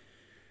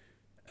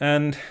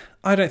 And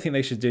I don't think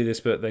they should do this,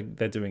 but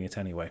they're doing it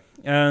anyway.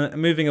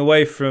 Moving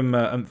away from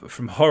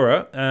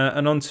horror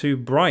and on to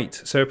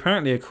Bright. So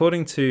apparently,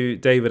 according to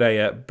David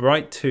Ayer,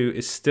 Bright 2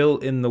 is still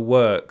in the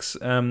works.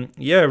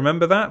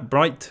 Remember that?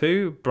 Bright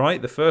 2?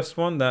 Bright, the first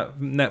one, that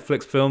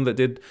Netflix film that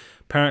did,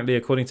 apparently,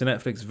 according to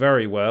Netflix,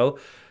 very well,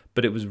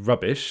 but it was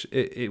rubbish.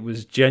 It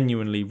was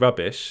genuinely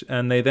rubbish.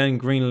 And they then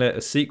greenlit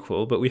a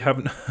sequel, but we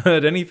haven't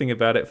heard anything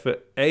about it for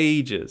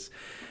ages.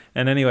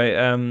 And anyway,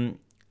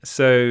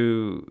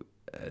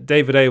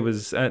 David A.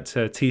 was at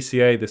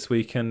TCA this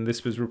week, and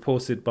this was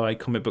reported by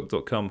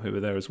comicbook.com, who were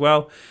there as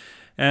well.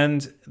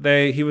 And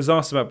he was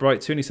asked about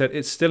Bright 2, and he said,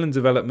 it's still in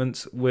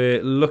development.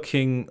 We're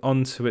looking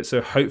onto it, so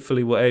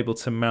hopefully we're able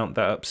to mount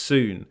that up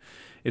soon.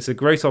 It's a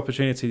great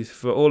opportunity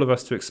for all of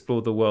us to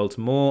explore the world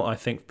more. I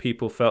think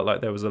people felt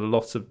like there was a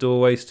lot of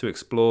doorways to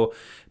explore.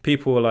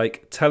 People were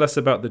like, tell us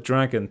about the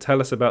dragon, tell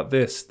us about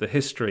this, the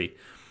history.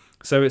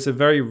 So it's a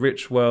very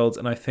rich world,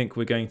 and I think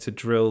we're going to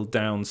drill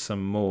down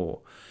some more.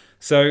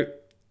 So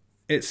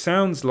it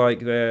sounds like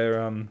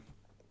they're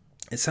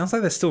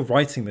still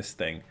writing this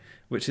thing,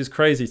 which is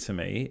crazy to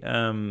me.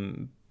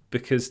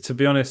 Because to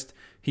be honest,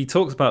 he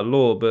talks about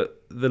lore,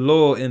 but the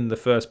lore in the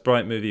first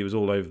Bright movie was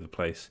all over the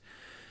place.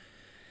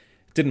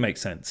 It didn't make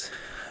sense.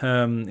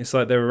 It's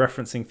like they were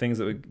referencing things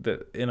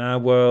that in our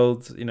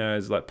world,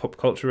 as like pop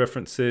culture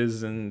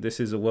references, and this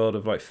is a world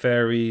of like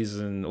fairies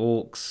and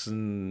orcs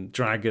and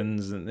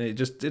dragons, and it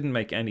just didn't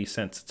make any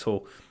sense at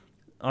all.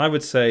 I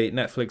would say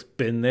Netflix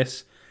bin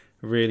this.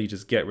 Really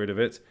just get rid of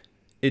it.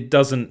 It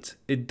doesn't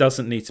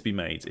need to be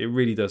made. It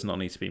really does not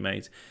need to be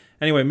made.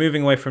 Anyway,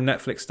 moving away from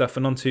Netflix stuff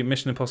and onto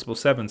Mission Impossible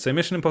 7. So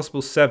Mission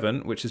Impossible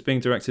 7, which is being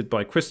directed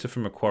by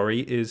Christopher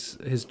McQuarrie,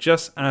 has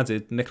just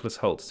added Nicholas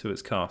Hoult to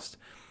its cast.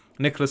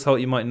 Nicholas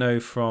Hoult you might know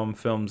from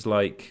films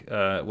like, he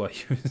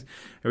was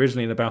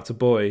originally in About a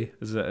Boy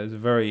as a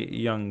very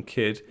young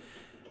kid.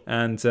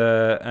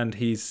 And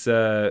he's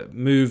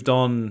moved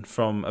on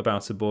from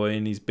About a Boy,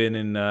 and he's been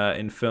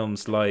in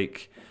films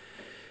like.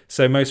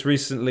 So most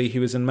recently, he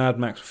was in Mad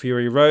Max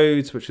Fury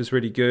Road, which was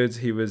really good.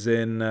 He was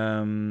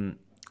in.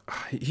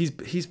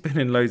 He's been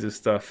in loads of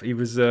stuff. He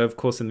was, of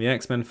course, in the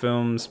X-Men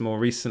films more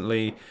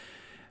recently.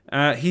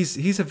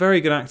 He's a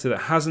very good actor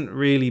that hasn't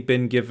really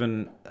been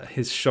given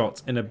his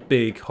shot in a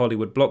big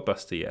Hollywood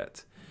blockbuster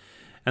yet.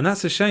 And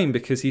that's a shame,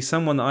 because he's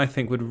someone that I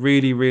think would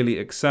really, really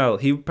excel.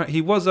 He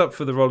was up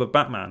for the role of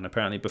Batman,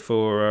 apparently,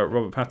 before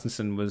Robert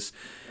Pattinson was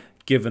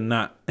given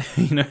that,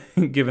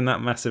 given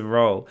that massive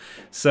role.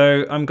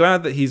 So I'm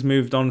glad that he's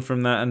moved on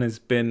from that and has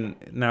been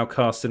now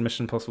cast in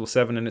Mission Impossible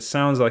 7, and it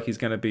sounds like he's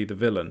going to be the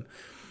villain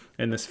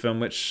in this film,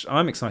 which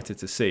I'm excited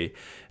to see.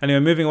 Anyway,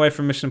 moving away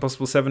from Mission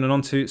Impossible 7 and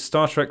on to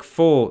Star Trek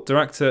 4,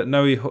 director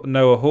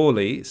Noah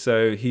Hawley.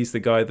 So he's the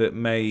guy that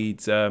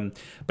made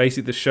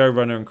basically the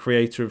showrunner and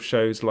creator of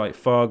shows like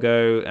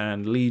Fargo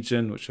and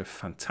Legion, which are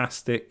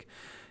fantastic.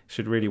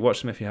 Should really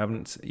watch them if you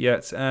haven't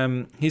yet.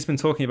 He's been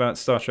talking about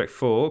Star Trek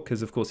 4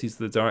 because, of course, he's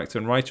the director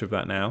and writer of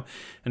that now.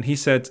 And he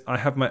said, I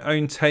have my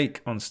own take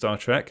on Star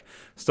Trek.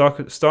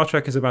 Star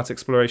Trek is about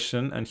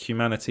exploration and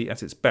humanity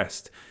at its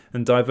best,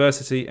 and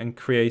diversity and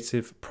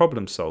creative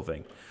problem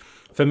solving.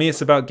 For me,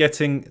 it's about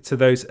getting to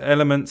those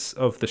elements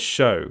of the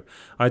show.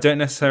 I don't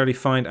necessarily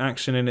find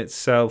action in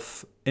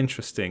itself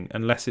interesting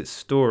unless it's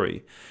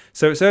story.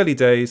 So it's early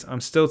days. I'm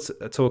still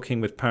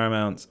talking with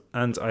Paramount,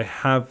 and I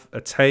have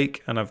a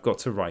take, and I've got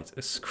to write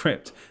a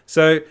script.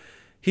 So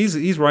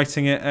he's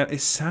writing it.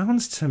 It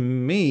sounds to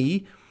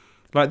me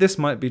like this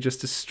might be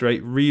just a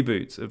straight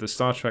reboot of the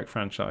Star Trek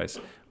franchise,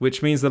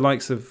 which means the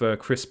likes of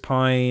Chris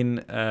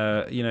Pine,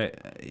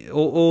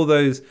 all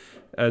those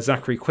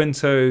Zachary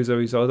Quinto,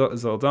 Zoe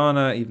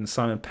Saldana, even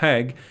Simon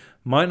Pegg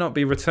might not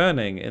be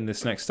returning in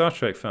this next Star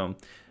Trek film,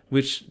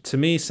 which to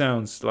me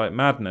sounds like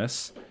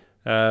madness.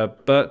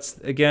 But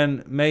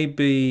again,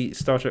 maybe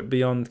Star Trek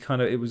Beyond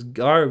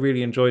I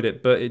really enjoyed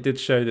it, but it did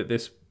show that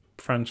this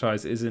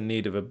franchise is in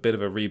need of a bit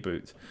of a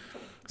reboot.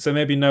 So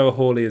maybe Noah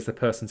Hawley is the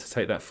person to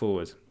take that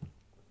forward.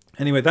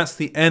 Anyway, that's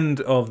the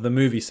end of the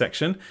movie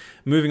section.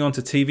 Moving on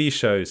to TV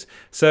shows.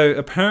 So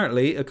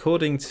apparently,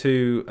 according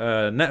to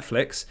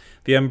Netflix,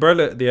 the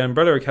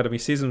Umbrella Academy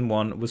Season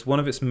 1 was one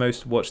of its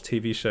most watched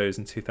TV shows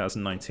in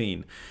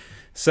 2019.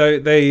 So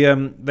they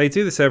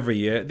do this every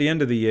year. At the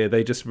end of the year,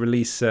 they just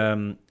release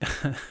they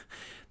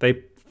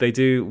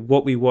do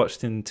what we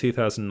watched in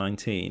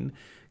 2019,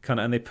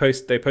 and they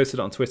posted it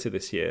on Twitter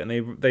this year,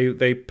 and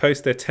they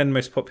post their 10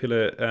 most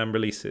popular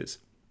releases.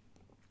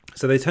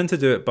 So they tend to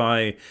do it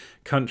by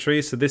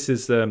country. So this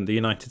is the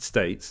United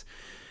States,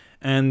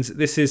 and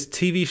this is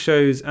TV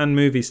shows and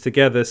movies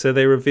together. So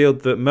they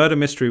revealed that Murder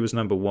Mystery was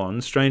number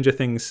 1, Stranger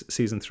Things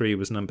Season 3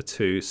 was number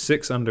 2,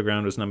 Six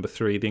Underground was number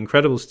 3, The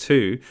Incredibles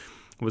 2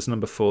 was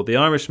number 4, The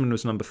Irishman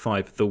was number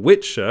 5, The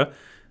Witcher,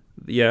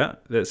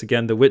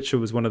 The Witcher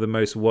was one of the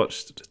most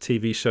watched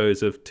TV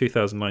shows of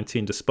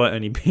 2019, despite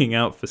only being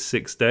out for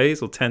 6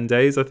 days or 10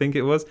 days, I think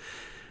it was.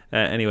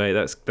 Anyway,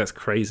 that's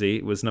crazy.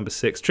 It was number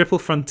 6. Triple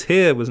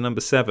Frontier was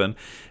number 7.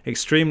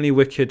 Extremely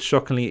Wicked,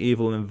 Shockingly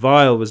Evil, and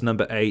Vile was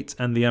number 8.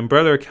 And The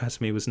Umbrella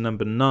Academy was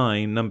number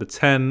 9. Number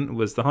 10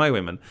 was The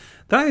Highwayman.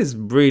 That is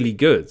really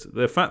good.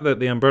 The fact that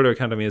The Umbrella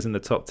Academy is in the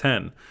top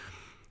 10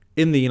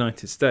 in the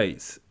United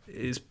States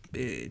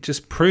it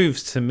just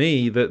proves to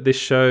me that this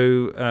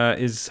show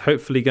is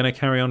hopefully going to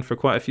carry on for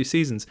quite a few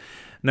seasons.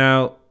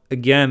 Now,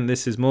 again,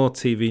 this is more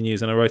TV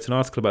news, and I wrote an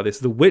article about this.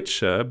 The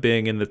Witcher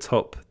being in the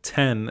top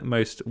 10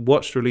 most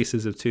watched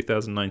releases of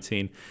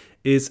 2019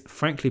 is,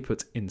 frankly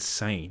put,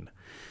 insane.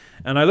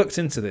 And I looked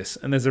into this,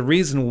 and there's a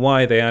reason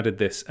why they added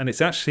this, and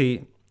it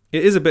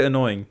is a bit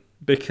annoying,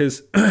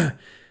 because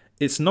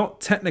it's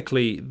not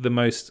technically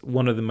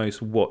one of the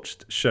most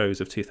watched shows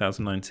of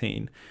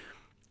 2019.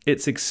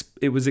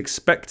 It was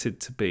expected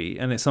to be,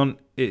 and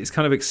it's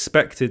kind of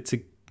expected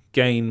to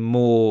gain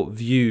more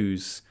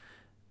views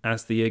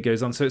as the year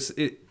goes on. So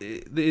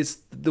it's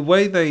the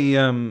way they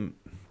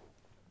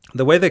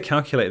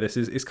calculate this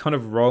is kind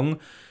of wrong.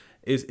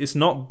 It's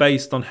not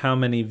based on how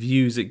many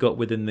views it got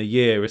within the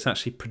year. It's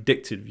actually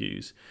predicted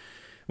views,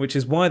 which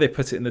is why they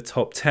put it in the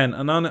top 10.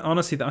 And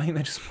honestly, I think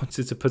they just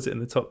wanted to put it in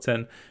the top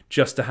 10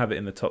 just to have it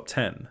in the top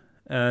 10.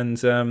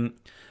 And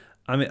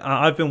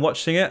I've been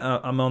watching it.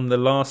 I'm on the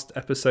last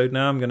episode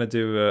now. I'm going to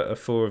do a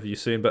full review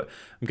soon. But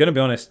I'm going to be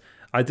honest,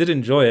 I did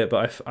enjoy it,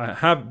 but I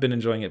have been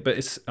enjoying it.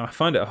 But I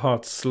find it a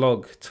hard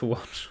slog to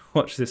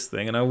watch this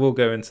thing, and I will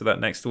go into that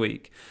next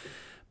week.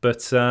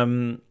 But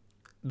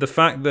the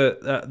fact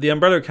that the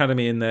Umbrella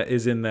Academy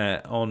is in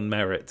there on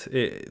merit,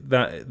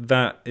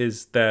 that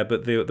is there.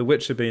 But the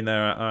Witcher being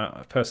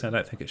there, personally, I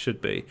don't think it should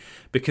be,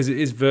 because it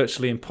is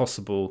virtually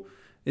impossible.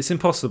 It's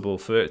impossible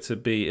for it to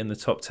be in the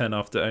top 10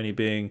 after only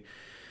being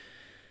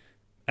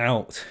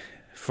out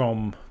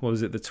from, what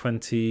was it, the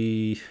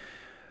 20...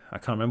 I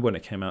can't remember when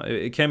it came out.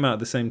 It came out at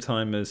the same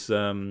time as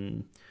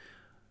the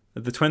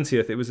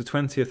 20th. It was the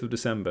 20th of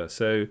December.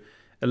 So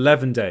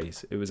 11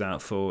 days it was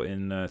out for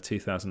in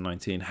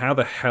 2019. How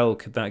the hell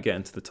could that get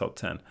into the top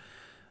 10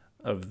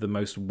 of the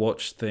most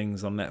watched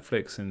things on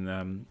Netflix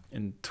in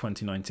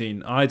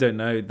 2019? I don't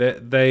know.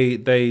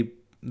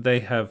 They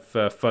have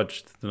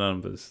fudged the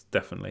numbers,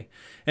 definitely.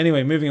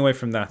 Anyway, moving away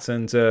from that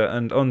and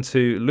on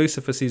to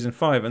Lucifer season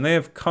 5, and they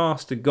have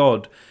cast a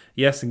god.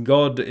 Yes,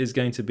 God is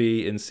going to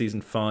be in season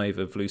 5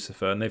 of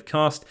Lucifer, and they've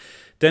cast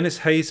Dennis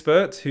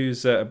Haysbert,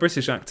 who's a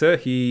British actor.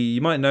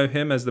 You might know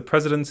him as the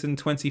President in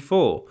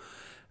 24,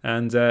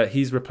 and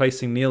he's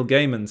replacing Neil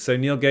Gaiman. So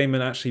Neil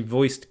Gaiman actually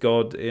voiced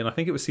God in, I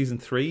think it was season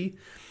 3.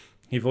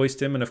 He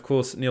voiced him, and of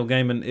course Neil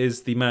Gaiman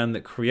is the man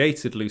that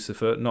created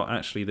Lucifer, not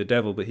actually the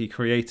devil, but he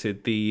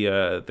created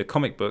the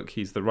comic book.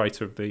 He's the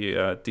writer of the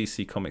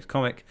DC Comics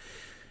comic.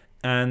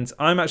 And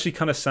I'm actually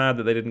kind of sad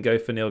that they didn't go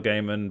for Neil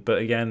Gaiman, but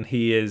again,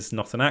 he is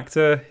not an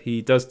actor. He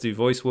does do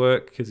voice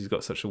work because he's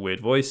got such a weird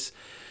voice.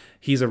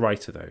 He's a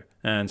writer, though,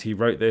 and he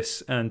wrote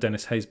this, and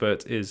Dennis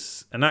Haysbert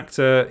is an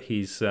actor.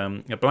 He's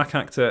a black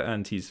actor,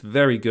 and he's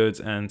very good,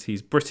 and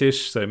he's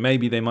British, so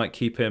maybe they might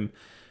keep him,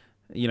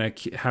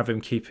 have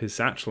him keep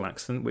his actual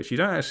accent, which you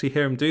don't actually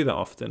hear him do that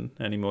often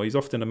anymore. He's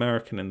often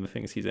American in the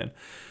things he's in.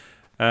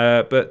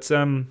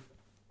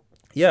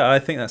 Yeah, I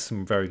think that's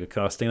some very good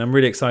casting. I'm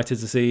really excited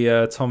to see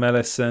Tom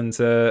Ellis and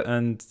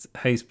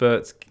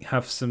Haysbert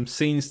have some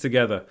scenes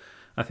together.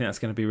 I think that's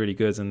going to be really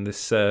good. And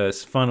this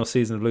final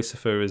season of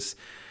Lucifer is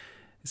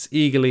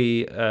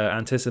eagerly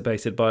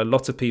anticipated by a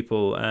lot of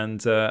people,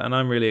 and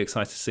I'm really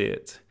excited to see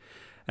it.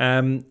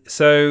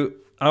 So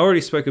I already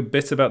spoke a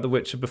bit about The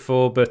Witcher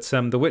before, but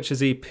The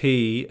Witcher's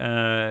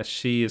EP,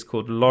 she is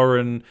called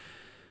Lauren.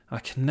 I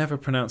can never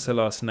pronounce her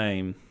last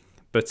name,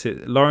 but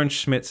Lauren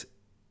Schmidt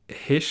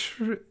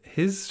it's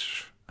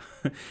Hissrich.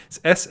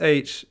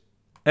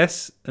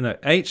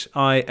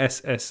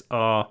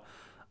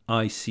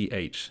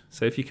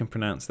 So if you can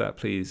pronounce that,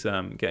 please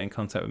get in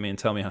contact with me and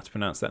tell me how to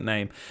pronounce that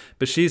name.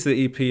 But she's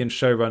the EP and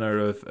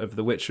showrunner of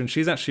The Witcher, and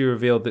she's actually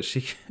revealed that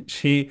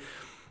she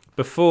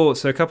before,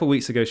 so a couple of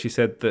weeks ago, she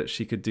said that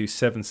she could do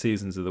 7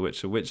 seasons of The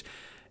Witcher, which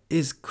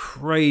is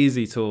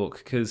crazy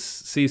talk because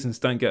seasons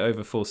don't get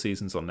over 4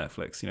 seasons on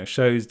Netflix.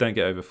 Shows don't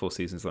get over 4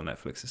 seasons on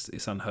Netflix.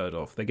 It's unheard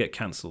of. They get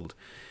cancelled.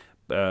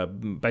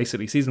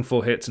 Basically, season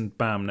 4 hits and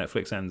bam,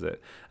 Netflix ends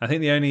it. I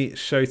think the only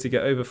show to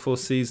get over 4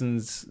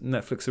 seasons,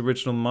 Netflix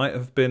original, might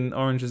have been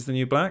Orange is the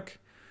New Black.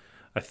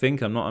 I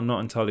think I'm not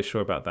entirely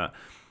sure about that.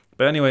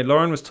 But anyway,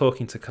 Lauren was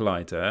talking to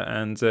Collider,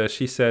 and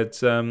she said,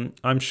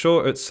 I'm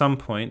sure at some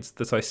point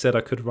that I said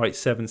I could write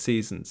 7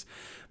 seasons,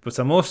 but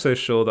I'm also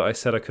sure that I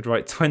said I could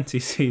write 20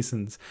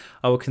 seasons.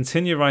 I will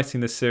continue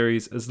writing this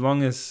series as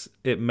long as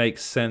it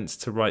makes sense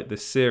to write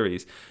this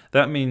series.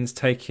 That means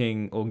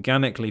taking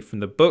organically from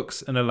the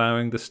books and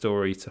allowing the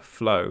story to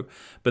flow,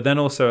 but then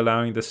also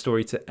allowing the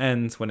story to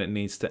end when it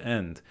needs to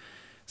end.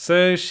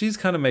 So she's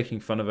kind of making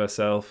fun of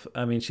herself.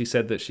 I mean, she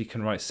said that she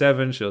can write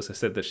 7. She also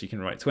said that she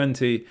can write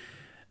 20.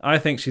 I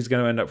think she's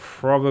going to end up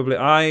probably...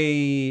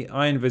 I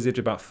envisage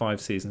about 5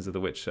 seasons of The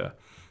Witcher.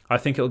 I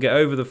think it'll get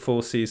over the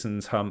 4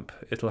 seasons hump.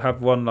 It'll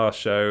have one last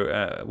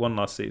show, one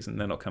last season,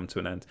 then it'll come to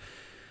an end.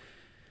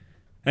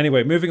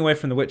 Anyway, moving away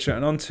from The Witcher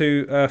and on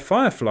to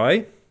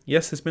Firefly.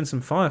 Yes, there's been some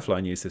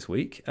Firefly news this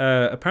week.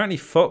 Apparently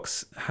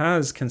Fox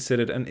has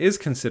considered and is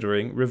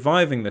considering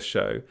reviving the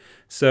show.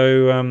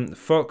 So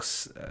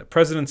Fox,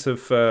 president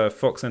of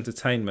Fox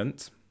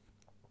Entertainment...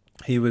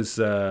 He was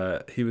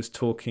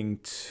talking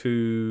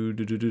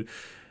to...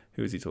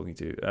 Who was he talking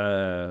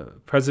to?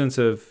 President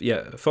of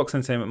Fox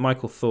Entertainment,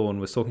 Michael Thorne,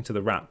 was talking to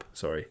The Wrap.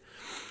 Sorry,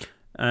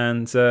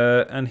 and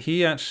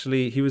he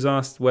was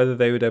asked whether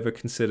they would ever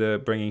consider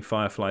bringing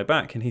Firefly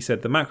back, and he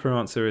said the macro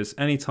answer is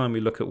anytime we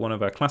look at one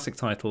of our classic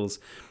titles,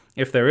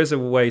 if there is a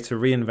way to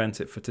reinvent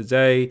it for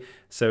today,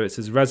 so it's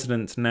as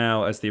resonant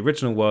now as the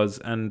original was,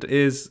 and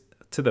is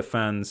to the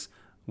fans,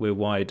 we're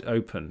wide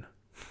open.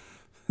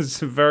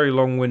 It's a very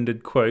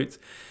long-winded quote.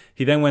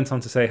 He then went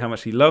on to say how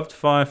much he loved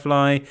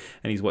Firefly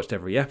and he's watched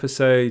every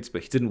episode,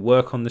 but he didn't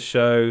work on the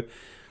show.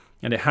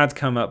 And it had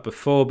come up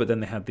before, but then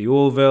they had the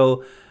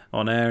Orville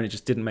on air and it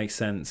just didn't make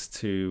sense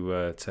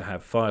to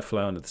have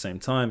Firefly on at the same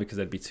time because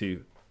they'd be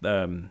too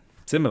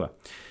similar.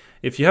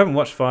 If you haven't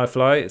watched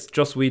Firefly, it's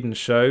Joss Whedon's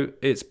show.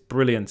 It's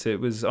brilliant. It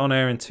was on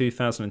air in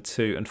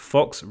 2002 and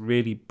Fox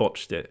really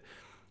botched it.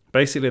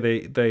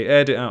 Basically, they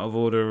aired it out of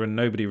order and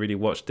nobody really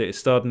watched it. It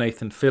starred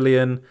Nathan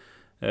Fillion.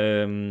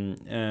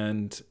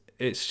 And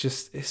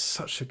it's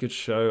such a good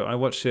show. I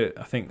watch it,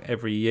 I think,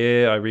 every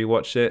year. I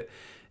rewatch it.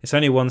 It's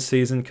only 1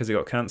 season because it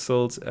got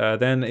cancelled.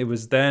 They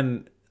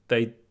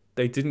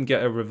didn't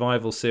get a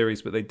revival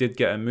series, but they did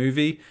get a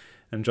movie,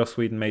 and Joss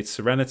Whedon made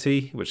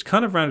Serenity, which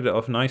kind of rounded it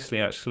off nicely,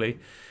 actually.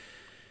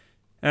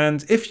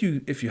 And if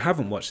you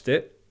haven't watched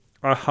it,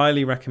 I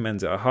highly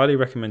recommend it. I highly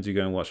recommend you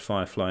go and watch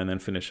Firefly and then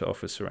finish it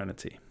off with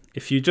Serenity.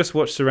 If you just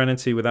watch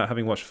Serenity without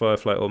having watched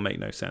Firefly, it'll make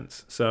no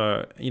sense.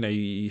 So,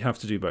 you have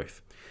to do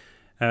both.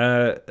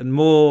 And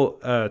more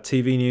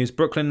TV news.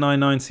 Brooklyn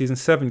Nine-Nine Season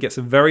 7 gets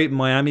a very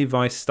Miami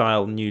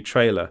Vice-style new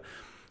trailer.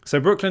 So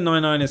Brooklyn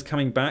Nine-Nine is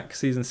coming back.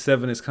 Season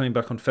 7 is coming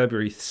back on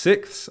February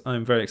 6th.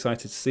 I'm very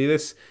excited to see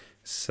this.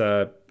 It's,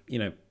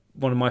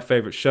 one of my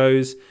favourite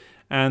shows.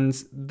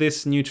 And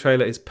this new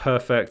trailer is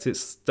perfect.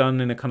 It's done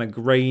in a kind of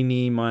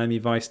grainy Miami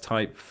Vice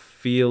type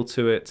feel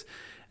to it.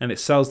 And it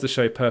sells the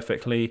show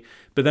perfectly.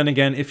 But then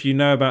again, if you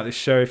know about this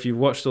show, if you've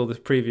watched all the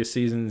previous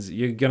seasons,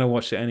 you're going to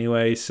watch it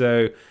anyway.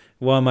 So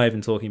why am I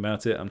even talking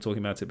about it? I'm talking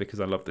about it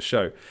because I love the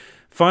show.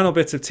 Final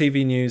bit of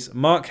TV news.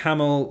 Mark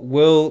Hamill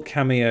will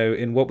cameo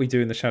in What We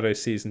Do in the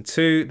Shadows Season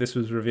 2. This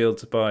was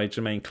revealed by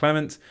Jermaine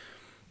Clement,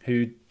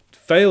 who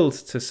failed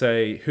to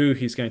say who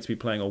he's going to be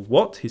playing or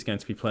what he's going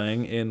to be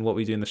playing in What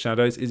We Do in the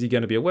Shadows. Is he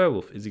going to be a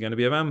werewolf? Is he going to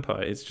be a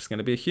vampire? Is he just going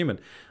to be a human?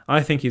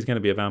 I think he's going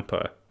to be a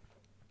vampire.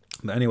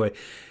 But anyway,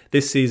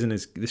 this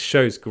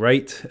show's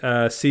great.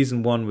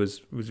 Season 1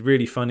 was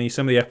really funny.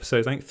 Some of the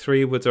episodes, I think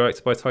 3 were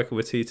directed by Taika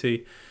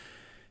Waititi.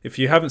 If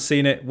you haven't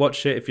seen it,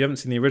 watch it. If you haven't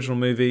seen the original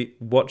movie,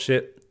 watch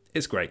it.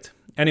 It's great.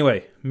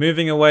 Anyway,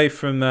 moving away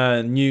from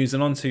news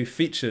and onto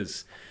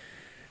features.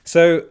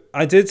 So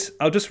I'll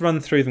just run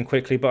through them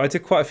quickly, but I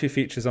did quite a few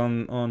features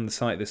on the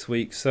site this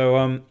week.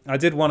 So I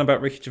did one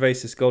about Ricky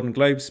Gervais's Golden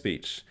Globe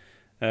speech.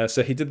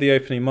 So he did the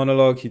opening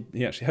monologue.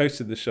 He actually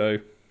hosted the show.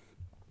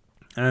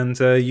 And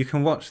you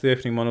can watch the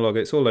opening monologue.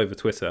 It's all over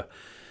Twitter.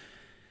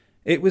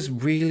 It was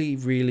really,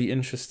 really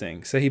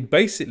interesting. So he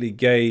basically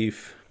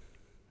gave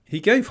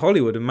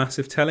Hollywood a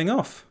massive telling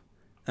off.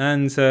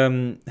 And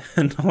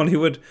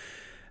Hollywood,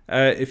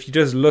 if you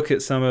just look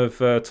at some of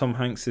Tom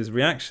Hanks's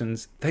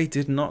reactions, they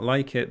did not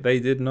like it.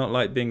 They did not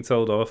like being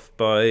told off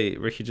by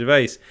Ricky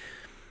Gervais.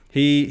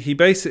 He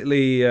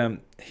basically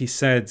he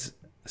said,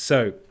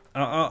 so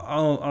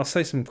I'll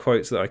say some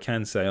quotes that I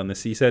can say on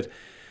this. He said,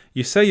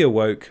 "You say you're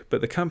woke,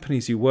 but the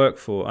companies you work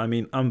for, I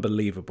mean,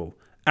 unbelievable.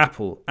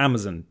 Apple,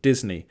 Amazon,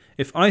 Disney.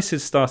 If ICE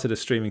had started a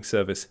streaming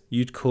service,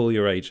 you'd call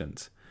your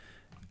agent."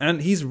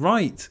 And he's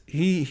right.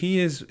 He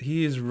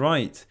is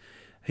right.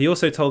 He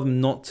also told them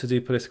not to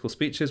do political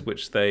speeches,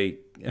 which they,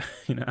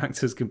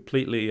 actors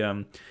completely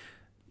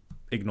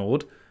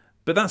ignored.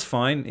 But that's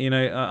fine.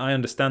 I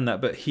understand that.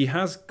 But he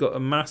has got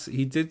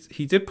He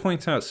did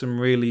point out some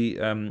really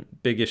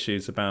big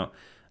issues about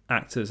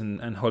actors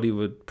and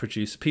Hollywood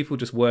producers, people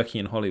just working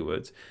in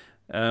Hollywood,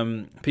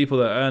 people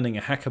that are earning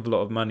a heck of a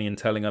lot of money and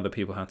telling other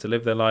people how to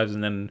live their lives,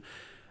 and then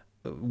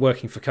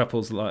working for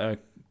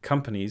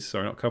companies,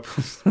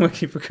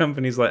 working for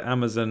companies like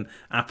Amazon,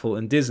 Apple,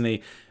 and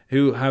Disney,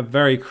 who have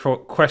very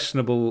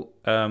questionable,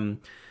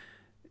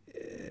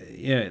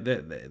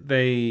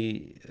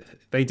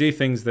 they do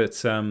things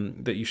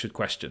that you should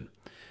question,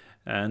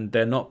 and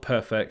they're not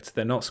perfect,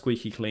 they're not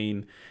squeaky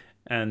clean,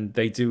 and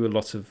they do a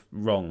lot of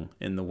wrong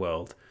in the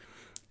world.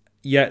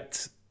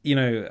 Yet,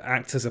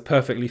 actors are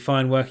perfectly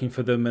fine working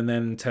for them and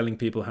then telling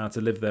people how to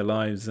live their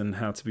lives and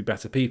how to be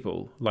better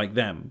people like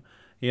them.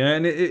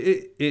 And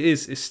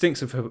it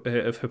stinks of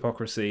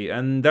hypocrisy,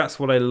 and that's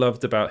what I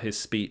loved about his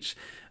speech.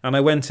 And I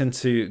went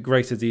into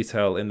greater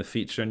detail in the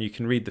feature, and you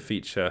can read the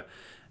feature.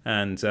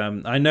 And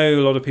I know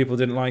a lot of people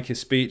didn't like his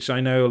speech.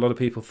 I know a lot of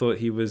people thought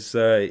he was,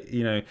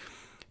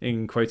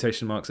 in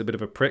quotation marks, a bit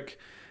of a prick.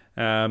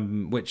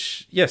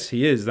 Which, yes,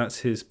 he is. That's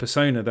his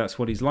persona. That's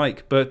what he's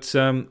like. But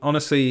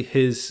honestly,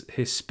 his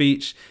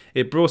speech,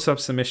 it brought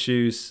up some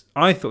issues.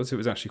 I thought it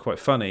was actually quite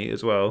funny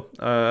as well.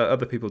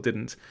 Other people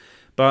didn't.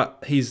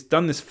 But he's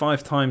done this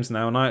 5 times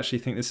now, and I actually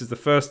think this is the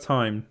first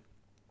time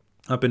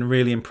I've been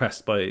really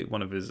impressed by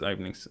one of his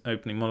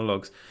opening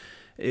monologues.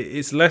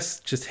 It's less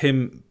just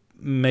him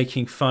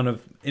making fun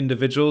of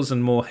individuals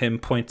and more him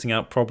pointing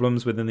out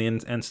problems within the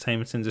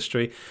entertainment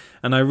industry.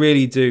 And I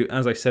really do,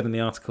 as I said in the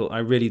article, I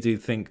really do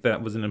think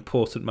that was an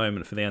important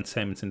moment for the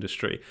entertainment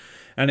industry.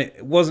 And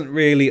it wasn't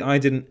really, I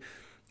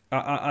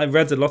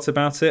read a lot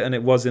about it, and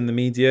it was in the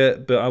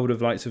media, but I would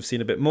have liked to have seen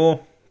a bit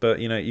more. But,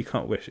 you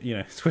can't wish,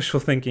 it's wishful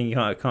thinking. You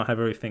can't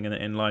have everything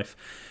in life.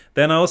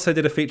 Then I also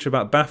did a feature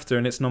about BAFTA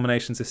and its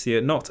nominations this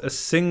year. Not a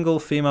single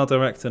female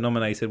director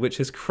nominated, which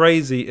is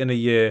crazy in a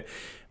year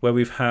where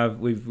we've had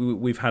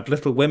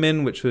Little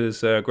Women, which was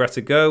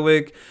Greta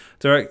Gerwig,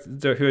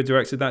 who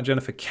directed that.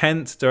 Jennifer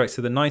Kent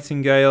directed The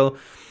Nightingale.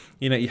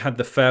 You had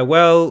The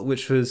Farewell,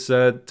 which was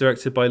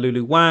directed by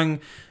Lulu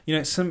Wang.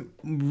 Some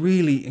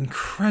really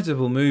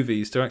incredible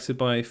movies directed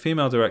by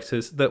female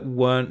directors that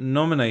weren't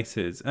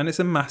nominated, and it's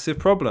a massive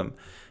problem.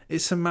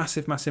 It's a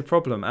massive, massive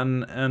problem.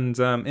 And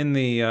in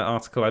the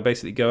article, I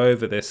basically go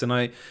over this,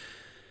 and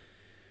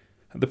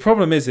the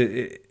problem is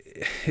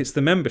it's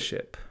the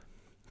membership,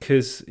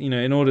 because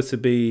in order to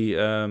be,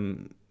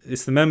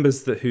 it's the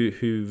members that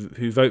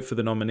who vote for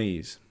the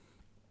nominees.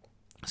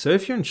 So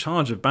if you're in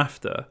charge of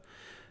BAFTA,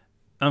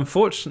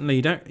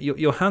 unfortunately,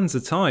 your hands are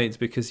tied,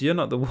 because you're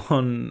not the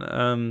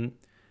one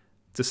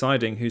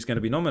deciding who's going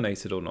to be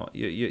nominated or not.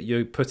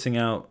 You're putting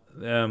out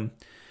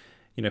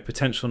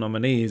potential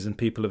nominees, and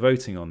people are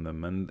voting on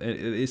them, and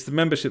it's the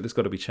membership that's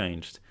got to be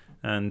changed.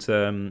 And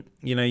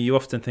you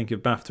often think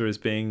of BAFTA as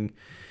being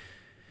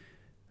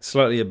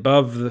slightly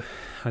above,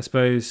 I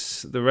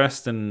suppose, the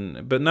rest.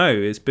 But no,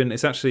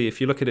 it's actually, if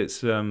you look at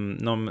its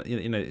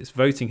its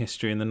voting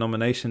history and the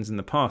nominations in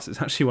the past,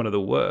 it's actually one of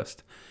the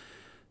worst.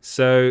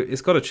 So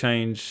it's got to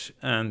change,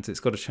 and it's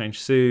got to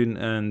change soon.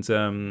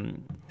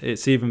 And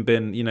it's even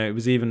been, it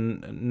was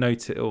even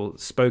noted or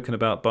spoken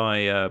about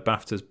by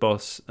BAFTA's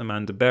boss,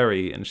 Amanda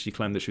Berry, and she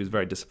claimed that she was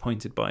very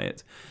disappointed by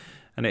it.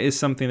 And it is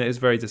something that is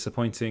very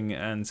disappointing,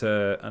 and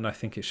I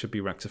think it should be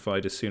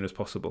rectified as soon as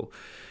possible.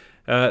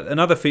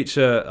 Another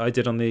feature I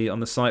did on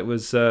the site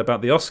was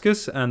about the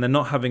Oscars, and they're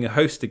not having a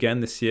host again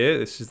this year.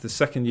 This is the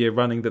second year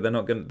running that they're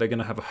going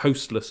to have a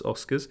hostless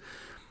Oscars.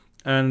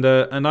 And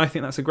I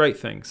think that's a great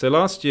thing. So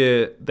last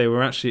year the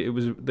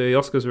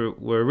Oscars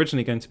were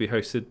originally going to be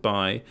hosted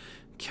by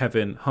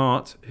Kevin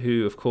Hart,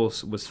 who of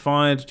course was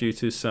fired due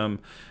to some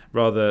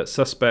rather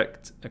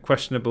suspect,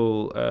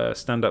 questionable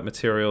stand-up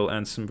material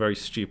and some very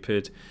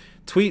stupid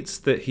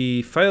tweets that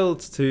he failed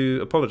to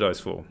apologise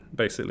for,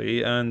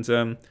 basically. And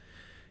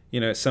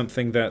it's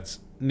something that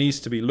needs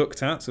to be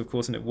looked at, of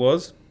course, and it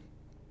was.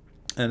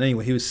 And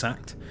anyway, he was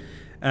sacked.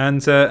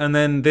 And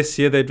then this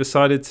year they've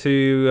decided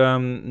to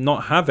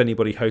not have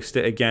anybody host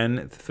it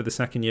again for the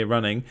second year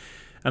running.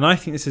 And I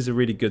think this is a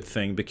really good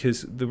thing,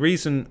 because the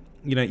reason,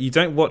 you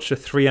don't watch a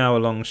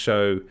 3-hour-long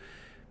show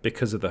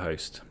because of the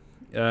host.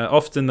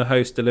 Often the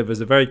host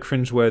delivers a very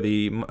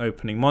cringeworthy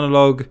opening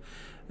monologue,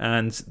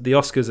 and the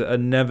Oscars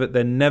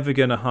they're never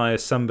going to hire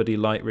somebody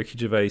like Ricky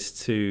Gervais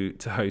to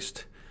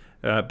host,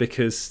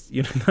 because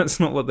that's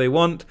not what they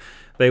want.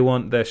 They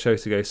want their show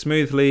to go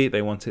smoothly.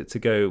 They want it to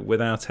go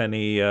without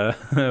any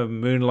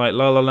Moonlight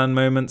La La Land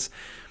moments.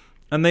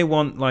 And they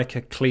want like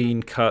a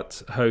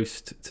clean-cut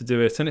host to do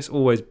it. And it's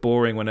always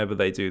boring whenever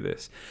they do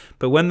this.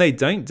 But when they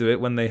don't do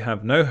it, when they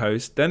have no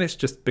host, then it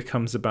just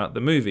becomes about the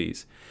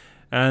movies.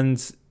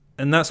 And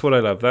that's what I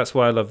love. That's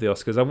why I love the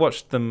Oscars. I've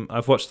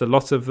watched a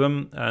lot of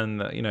them,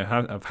 and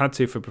I've had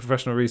to for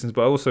professional reasons,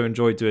 but I also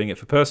enjoy doing it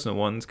for personal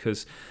ones,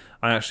 because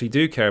I actually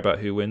do care about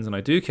who wins, and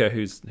I do care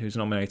who's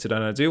nominated,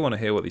 and I do want to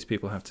hear what these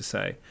people have to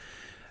say.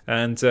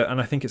 And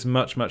I think it's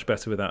much, much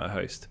better without a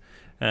host.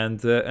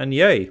 And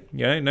yay,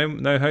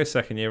 no host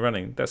second year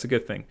running. That's a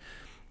good thing.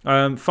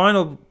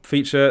 Final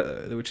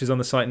feature, which is on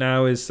the site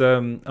now, is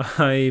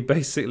I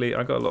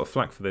got a lot of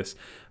flack for this,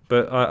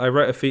 but I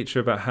wrote a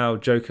feature about how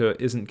Joker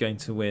isn't going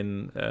to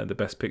win the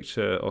Best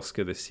Picture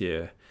Oscar this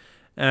year.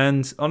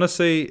 And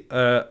honestly,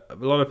 a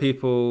lot of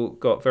people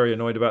got very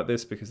annoyed about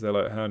this, because they're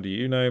like, how do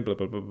you know, blah,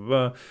 blah, blah, blah,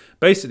 blah.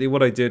 Basically,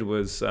 what I did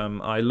was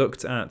I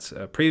looked at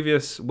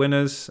previous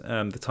winners,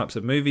 the types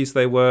of movies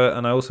they were,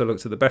 and I also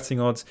looked at the betting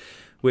odds,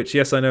 which,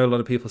 yes, I know a lot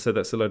of people said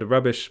that's a load of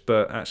rubbish,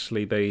 but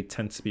actually they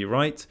tend to be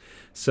right.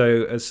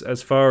 So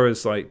as far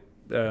as I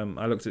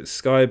looked at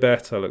Sky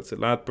Bet, I looked at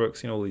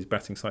Ladbrokes, all these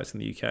betting sites in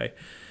the UK.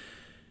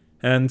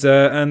 And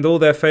all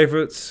their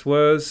favourites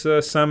was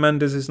Sam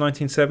Mendes'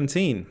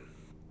 1917.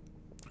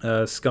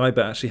 Sky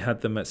Bet actually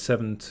had them at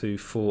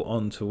 7-4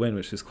 on to win,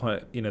 which is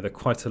quite, they're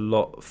quite a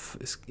lot.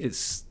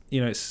 It's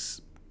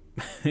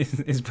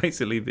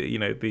basically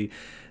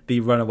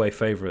the runaway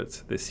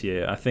favourite this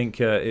year. I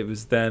think it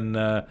was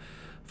then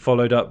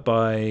followed up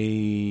by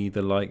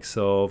the likes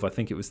of, I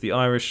think it was The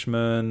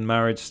Irishman,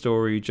 Marriage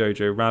Story,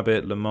 Jojo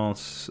Rabbit, Le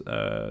Mans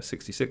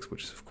 66,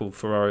 which is called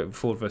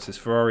Ford versus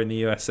Ferrari in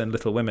the US, and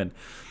Little Women.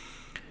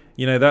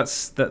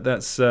 That's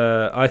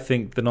I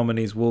think the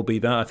nominees will be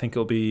that. I think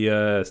it'll be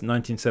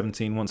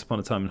 1917, Once Upon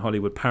a Time in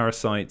Hollywood,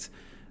 Parasite,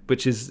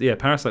 which is,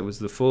 Parasite was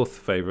the fourth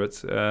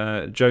favourite,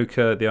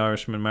 Joker, The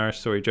Irishman, Marriage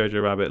Story,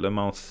 Jojo Rabbit, Le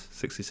Mans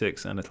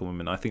 66, and Little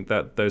Women. I think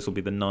that those will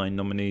be the 9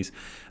 nominees.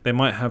 They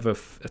might have a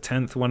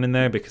 10th one in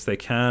there because they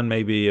can,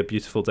 maybe A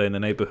Beautiful Day in the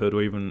Neighbourhood,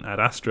 or even Ad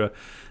Astra,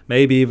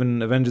 maybe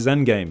even Avengers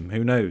Endgame,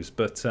 who knows.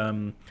 But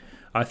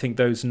I think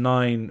those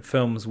 9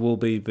 films will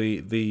be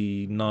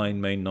the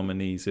 9 main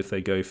nominees if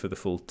they go for the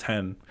full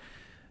 10.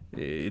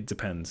 It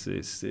depends.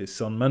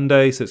 It's on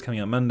Monday, so it's coming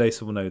out Monday,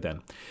 so we'll know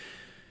then.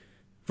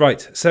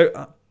 Right,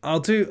 so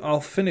I'll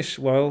finish.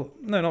 Well,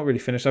 no, not really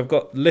finish. I've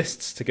got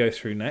lists to go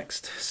through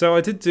next. So I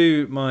did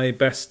do my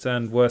best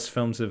and worst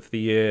films of the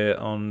year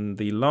on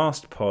the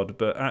last pod,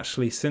 but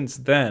actually since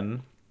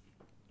then,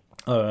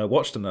 I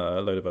watched a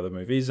load of other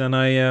movies, and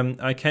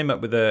I came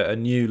up with a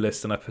new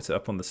list, and I put it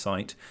up on the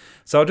site.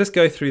 So I'll just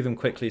go through them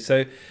quickly.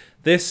 So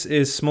this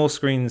is Small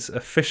Screen's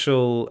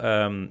official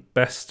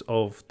best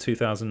of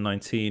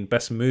 2019,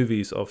 best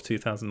movies of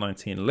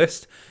 2019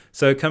 list.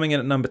 So coming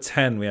in at number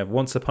 10, we have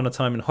Once Upon a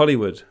Time in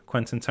Hollywood,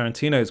 Quentin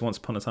Tarantino's Once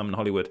Upon a Time in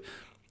Hollywood,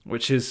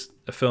 which is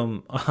a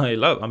film I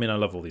love. I mean, I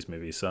love all these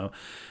movies, so...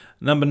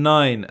 Number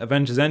 9,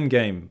 Avengers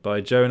Endgame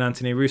by Joe and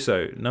Anthony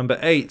Russo. Number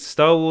 8,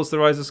 Star Wars The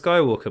Rise of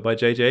Skywalker by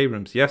J.J.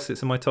 Abrams. Yes,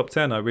 it's in my top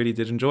 10. I really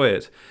did enjoy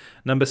it.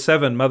 Number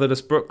 7,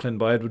 Motherless Brooklyn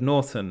by Edward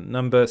Norton.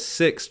 Number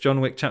 6,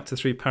 John Wick Chapter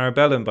 3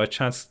 Parabellum by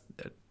Chad...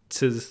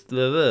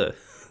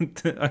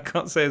 I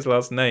can't say his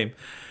last name.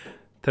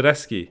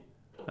 Tereski,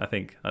 I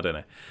think. I don't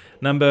know.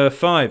 Number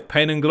 5,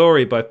 Pain and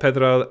Glory by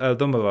Pedro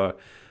Almodovar.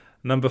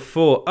 Number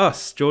 4,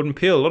 Us, Jordan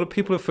Peele. A lot of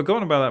people have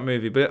forgotten about that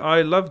movie, but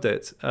I loved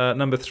it.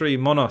 Number 3,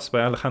 Monos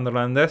by Alejandro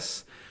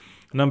Landes.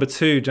 Number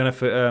 2,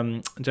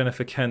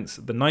 Jennifer Kent's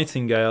The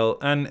Nightingale,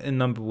 and in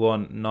number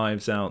 1,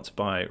 Knives Out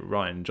by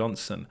Rian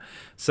Johnson.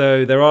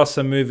 So there are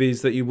some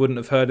movies that you wouldn't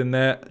have heard in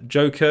there.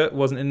 Joker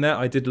wasn't in there.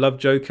 I did love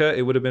Joker.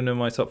 It would have been in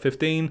my top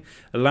 15.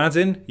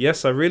 Aladdin,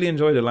 yes, I really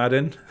enjoyed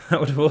Aladdin.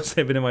 That would have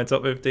also been in my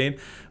top 15.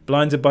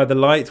 Blinded by the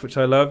Light, which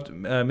I loved.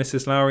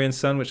 Mrs. Lowry and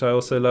Son, which I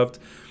also loved.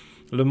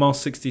 Le Mans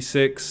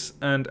 66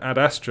 and Ad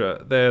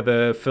Astra. They're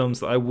the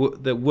films that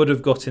that would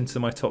have got into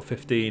my top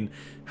 15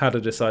 had I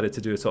decided to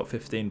do a top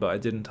 15, but I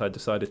didn't. I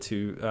decided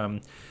to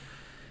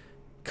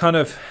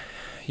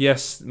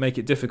make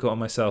it difficult on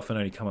myself and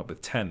only come up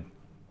with 10.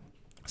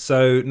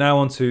 So now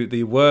on to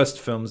the worst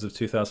films of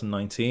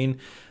 2019.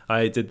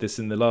 I did this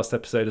in the last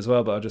episode as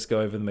well, but I'll just go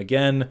over them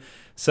again.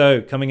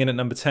 So coming in at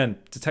number 10,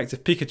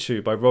 Detective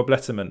Pikachu by Rob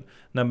Letterman.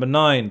 Number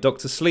 9,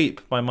 Dr. Sleep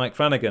by Mike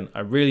Flanagan.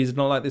 I really did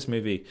not like this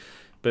movie.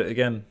 But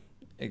again,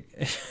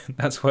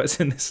 that's why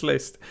it's in this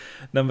list.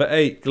 Number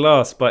 8,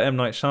 Glass by M.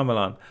 Night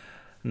Shyamalan.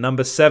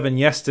 Number 7,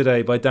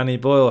 Yesterday by Danny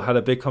Boyle. Had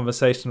a big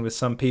conversation with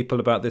some people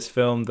about this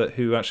film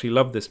who actually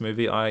loved this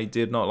movie. I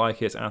did not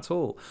like it at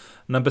all.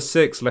 Number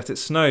 6, Let It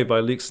Snow by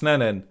Luke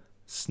Snellin.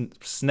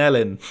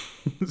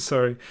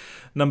 Sorry.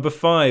 Number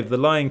 5, The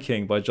Lion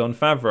King by Jon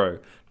Favreau.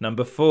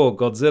 Number 4,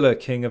 Godzilla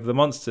King of the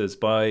Monsters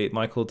by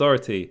Michael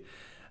Dougherty.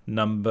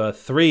 Number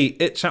 3,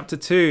 It Chapter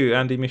 2,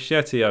 Andy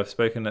Muschietti. I've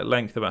spoken at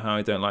length about how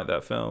I don't like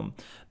that film.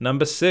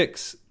 Number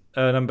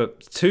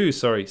 2,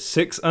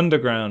 6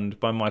 Underground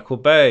by Michael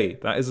Bay.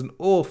 That is an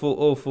awful,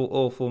 awful,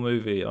 awful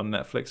movie on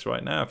Netflix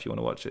right now if you want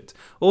to watch it.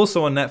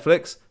 Also on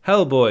Netflix,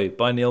 Hellboy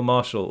by Neil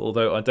Marshall,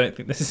 although I don't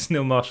think this is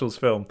Neil Marshall's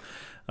film.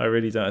 I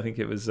really don't. I think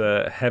it was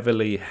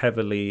heavily,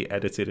 heavily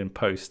edited in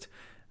post,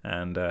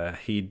 and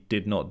he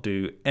did not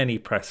do any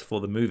press for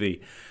the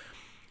movie.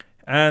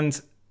 And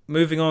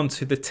moving on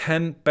to the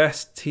 10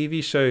 best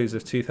TV shows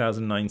of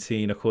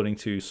 2019 according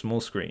to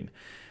Smallscreen.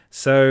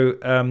 So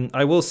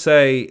I will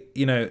say,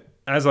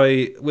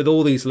 with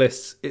all these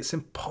lists, it's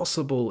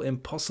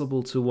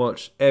impossible to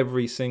watch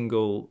every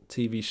single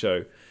TV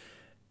show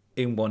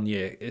in 1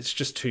 year. It's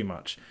just too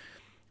much.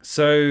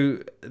 So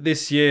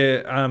this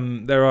year,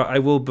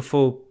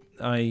 before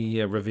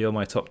I reveal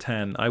my top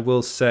 10, I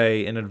will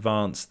say in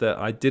advance that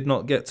I did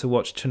not get to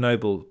watch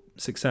Chernobyl,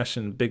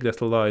 Succession, Big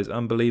Little Lies,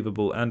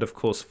 Unbelievable, and of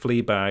course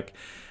Fleabag.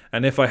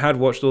 And if I had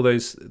watched all the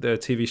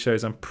TV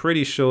shows, I'm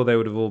pretty sure they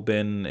would have all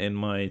been in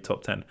my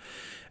top 10.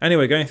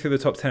 Anyway, going through the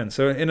top 10.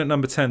 So in at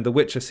number 10, The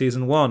Witcher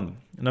Season 1.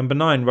 Number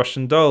 9,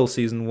 Russian Doll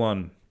Season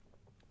 1.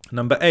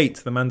 Number 8,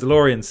 The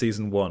Mandalorian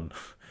Season 1.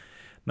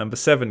 Number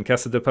 7,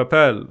 Casa de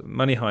Papel,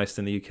 Money Heist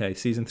in the UK,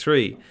 Season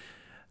 3.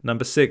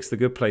 Number 6, The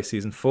Good Place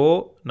Season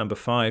 4. Number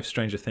 5,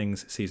 Stranger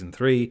Things Season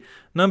 3.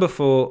 Number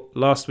 4,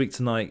 Last Week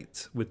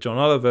Tonight with John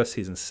Oliver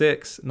Season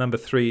 6. Number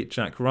 3,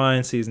 Jack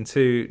Ryan Season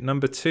 2.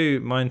 Number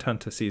 2,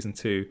 Mindhunter Season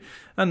 2.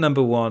 And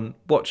number 1,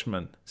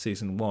 Watchmen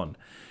Season 1.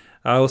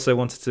 I also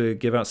wanted to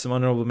give out some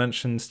honourable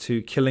mentions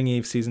to Killing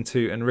Eve Season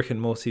 2 and Rick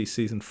and Morty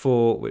Season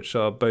 4, which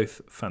are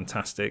both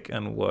fantastic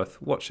and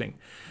worth watching.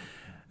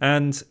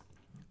 And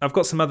I've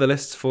got some other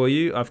lists for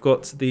you. I've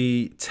got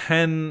the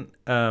 10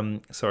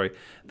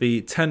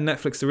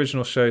 Netflix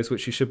original shows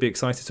which you should be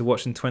excited to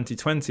watch in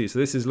 2020. So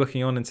this is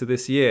looking on into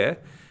this year,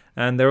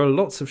 and there are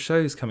lots of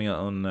shows coming out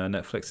on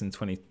Netflix in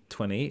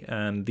 2020,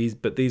 and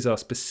these are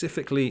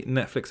specifically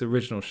Netflix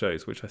original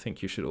shows which I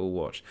think you should all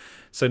watch.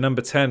 So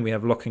number 10 we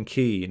have Lock and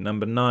Key.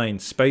 Number 9,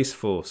 Space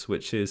Force,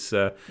 which is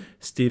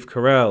Steve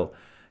Carell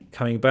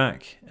coming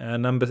back.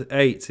 Number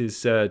 8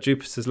 is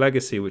Jupiter's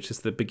Legacy, which is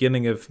the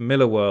beginning of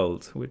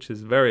Millerworld, which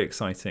is very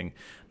exciting.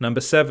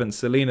 Number 7,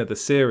 Selena the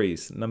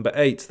series. Number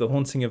 8, The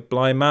Haunting of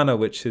Bly Manor,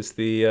 which is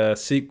the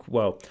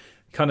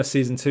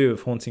season 2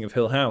 of Haunting of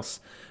Hill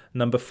House.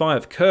 Number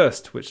 5,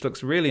 Cursed, which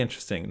looks really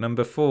interesting.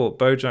 Number 4,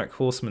 BoJack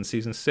Horseman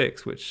Season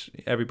 6, which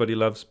everybody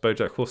loves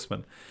BoJack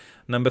Horseman.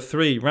 Number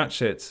 3,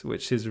 Ratchet,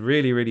 which is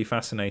really, really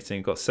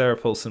fascinating. Got Sarah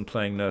Paulson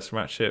playing Nurse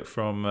Ratchet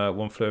from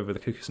One Flew Over the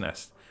Cuckoo's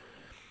Nest.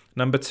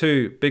 Number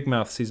 2, Big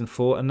Mouth Season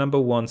 4, and number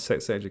 1,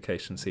 Sex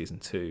Education Season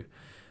 2.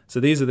 So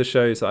these are the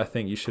shows that I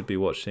think you should be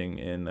watching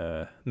in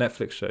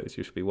Netflix shows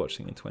you should be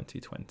watching in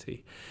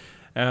 2020.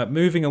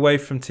 Moving away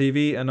from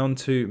TV and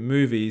onto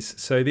movies.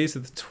 So these are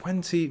the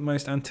 20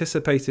 most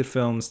anticipated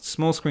films,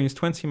 Smallscreen's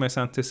 20 most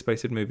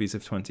anticipated movies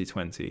of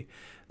 2020.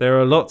 There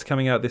are a lot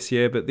coming out this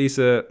year, but these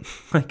are,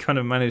 I kind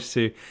of managed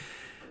to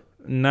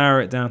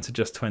narrow it down to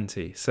just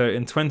 20. So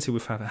in 20 we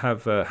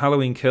have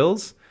Halloween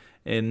Kills.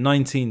 In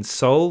 19,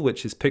 Soul,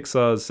 which is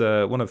Pixar's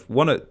one of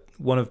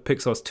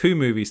Pixar's 2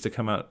 movies to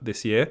come out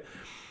this year.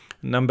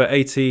 Number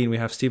 18, we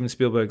have Steven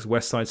Spielberg's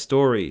West Side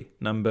Story.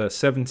 Number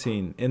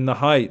 17, In the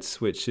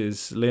Heights, which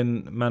is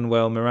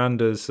Lin-Manuel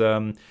Miranda's.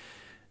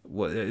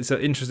 It's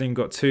interesting.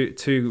 Got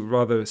two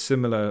rather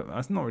similar.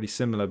 Not really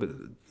similar, but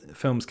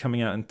films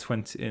coming out in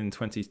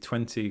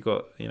 2020.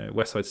 Got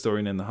West Side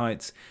Story and In the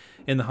Heights.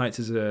 In the Heights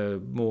is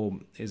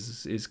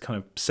is kind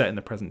of set in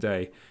the present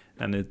day.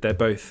 And they're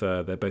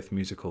both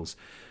musicals.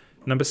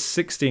 Number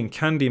 16,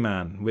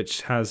 Candyman,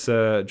 which has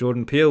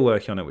Jordan Peele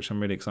working on it, which I'm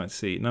really excited to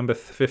see. Number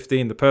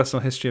 15, The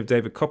Personal History of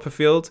David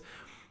Copperfield,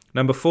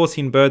 Number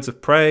 14, Birds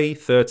of Prey.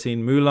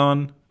 13,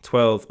 Mulan.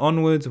 12,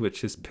 Onwards,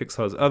 which is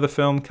Pixar's other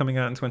film coming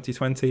out in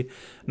 2020.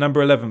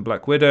 Number 11,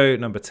 Black Widow.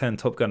 Number 10,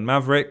 Top Gun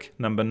Maverick.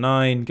 Number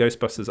 9,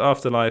 Ghostbusters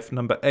Afterlife.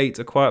 Number 8,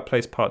 A Quiet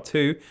Place Part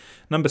 2.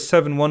 Number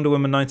 7, Wonder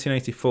Woman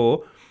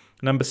 1984.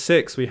 Number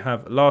 6, we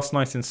have Last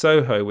Night in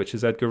Soho, which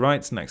is Edgar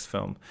Wright's next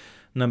film.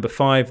 Number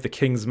 5, The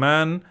King's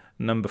Man.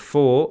 Number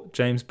 4,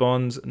 James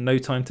Bond's No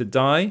Time to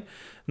Die.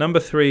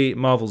 Number 3,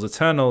 Marvel's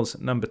Eternals.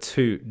 Number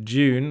 2,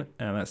 Dune,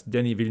 and that's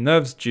Denis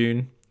Villeneuve's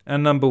Dune.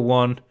 And number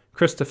 1,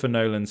 Christopher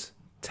Nolan's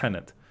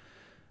Tenet.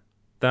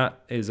 That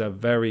is a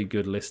very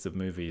good list of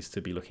movies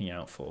to be looking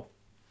out for.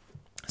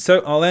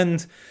 So I'll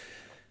end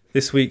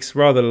this week's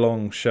rather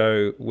long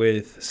show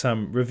with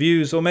some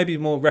reviews, or maybe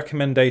more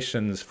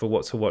recommendations for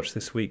what to watch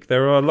this week.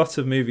 There are a lot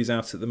of movies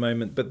out at the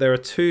moment, but there are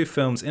 2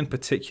 films in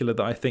particular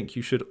that I think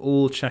you should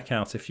all check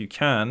out if you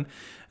can,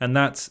 and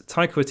that's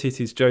Taika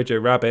Waititi's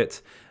Jojo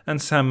Rabbit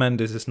and Sam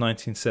Mendes'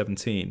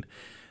 1917.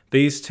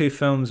 These 2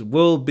 films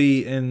will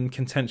be in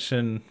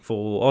contention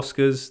for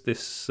Oscars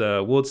this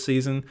awards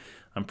season.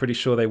 I'm pretty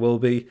sure they will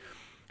be.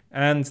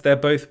 And they're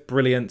both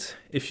brilliant.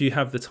 If you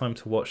have the time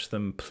to watch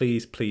them,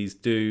 please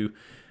do.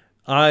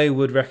 I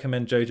would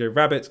recommend Jojo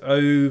Rabbit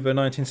over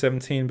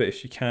 1917, but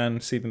if you can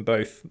see them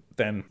both,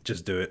 then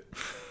just do it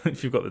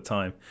if you've got the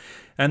time.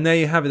 And there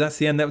you have it. That's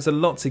the end. That was a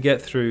lot to get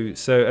through.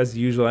 So as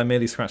usual, I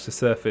merely scratched the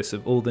surface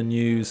of all the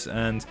news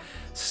and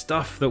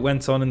stuff that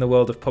went on in the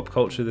world of pop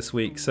culture this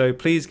week. So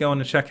please go on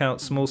and check out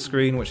Small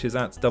Screen, which is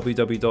at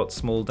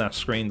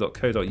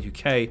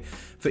www.small-screen.co.uk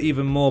for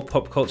even more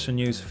pop culture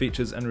news,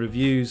 features and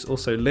reviews.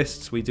 Also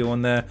lists we do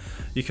on there.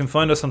 You can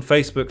find us on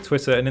Facebook,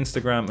 Twitter and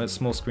Instagram at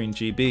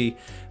SmallScreenGB.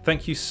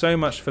 Thank you so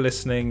much for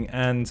listening,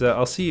 and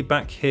I'll see you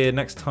back here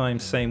next time,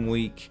 same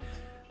week.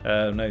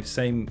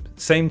 Same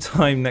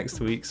time next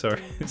week.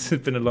 Sorry, it's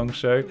been a long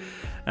show.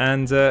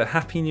 And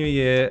Happy New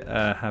Year.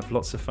 Have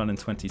lots of fun in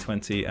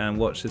 2020 and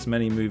watch as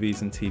many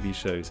movies and TV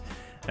shows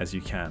as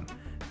you can.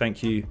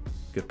 Thank you.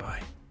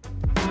 Goodbye.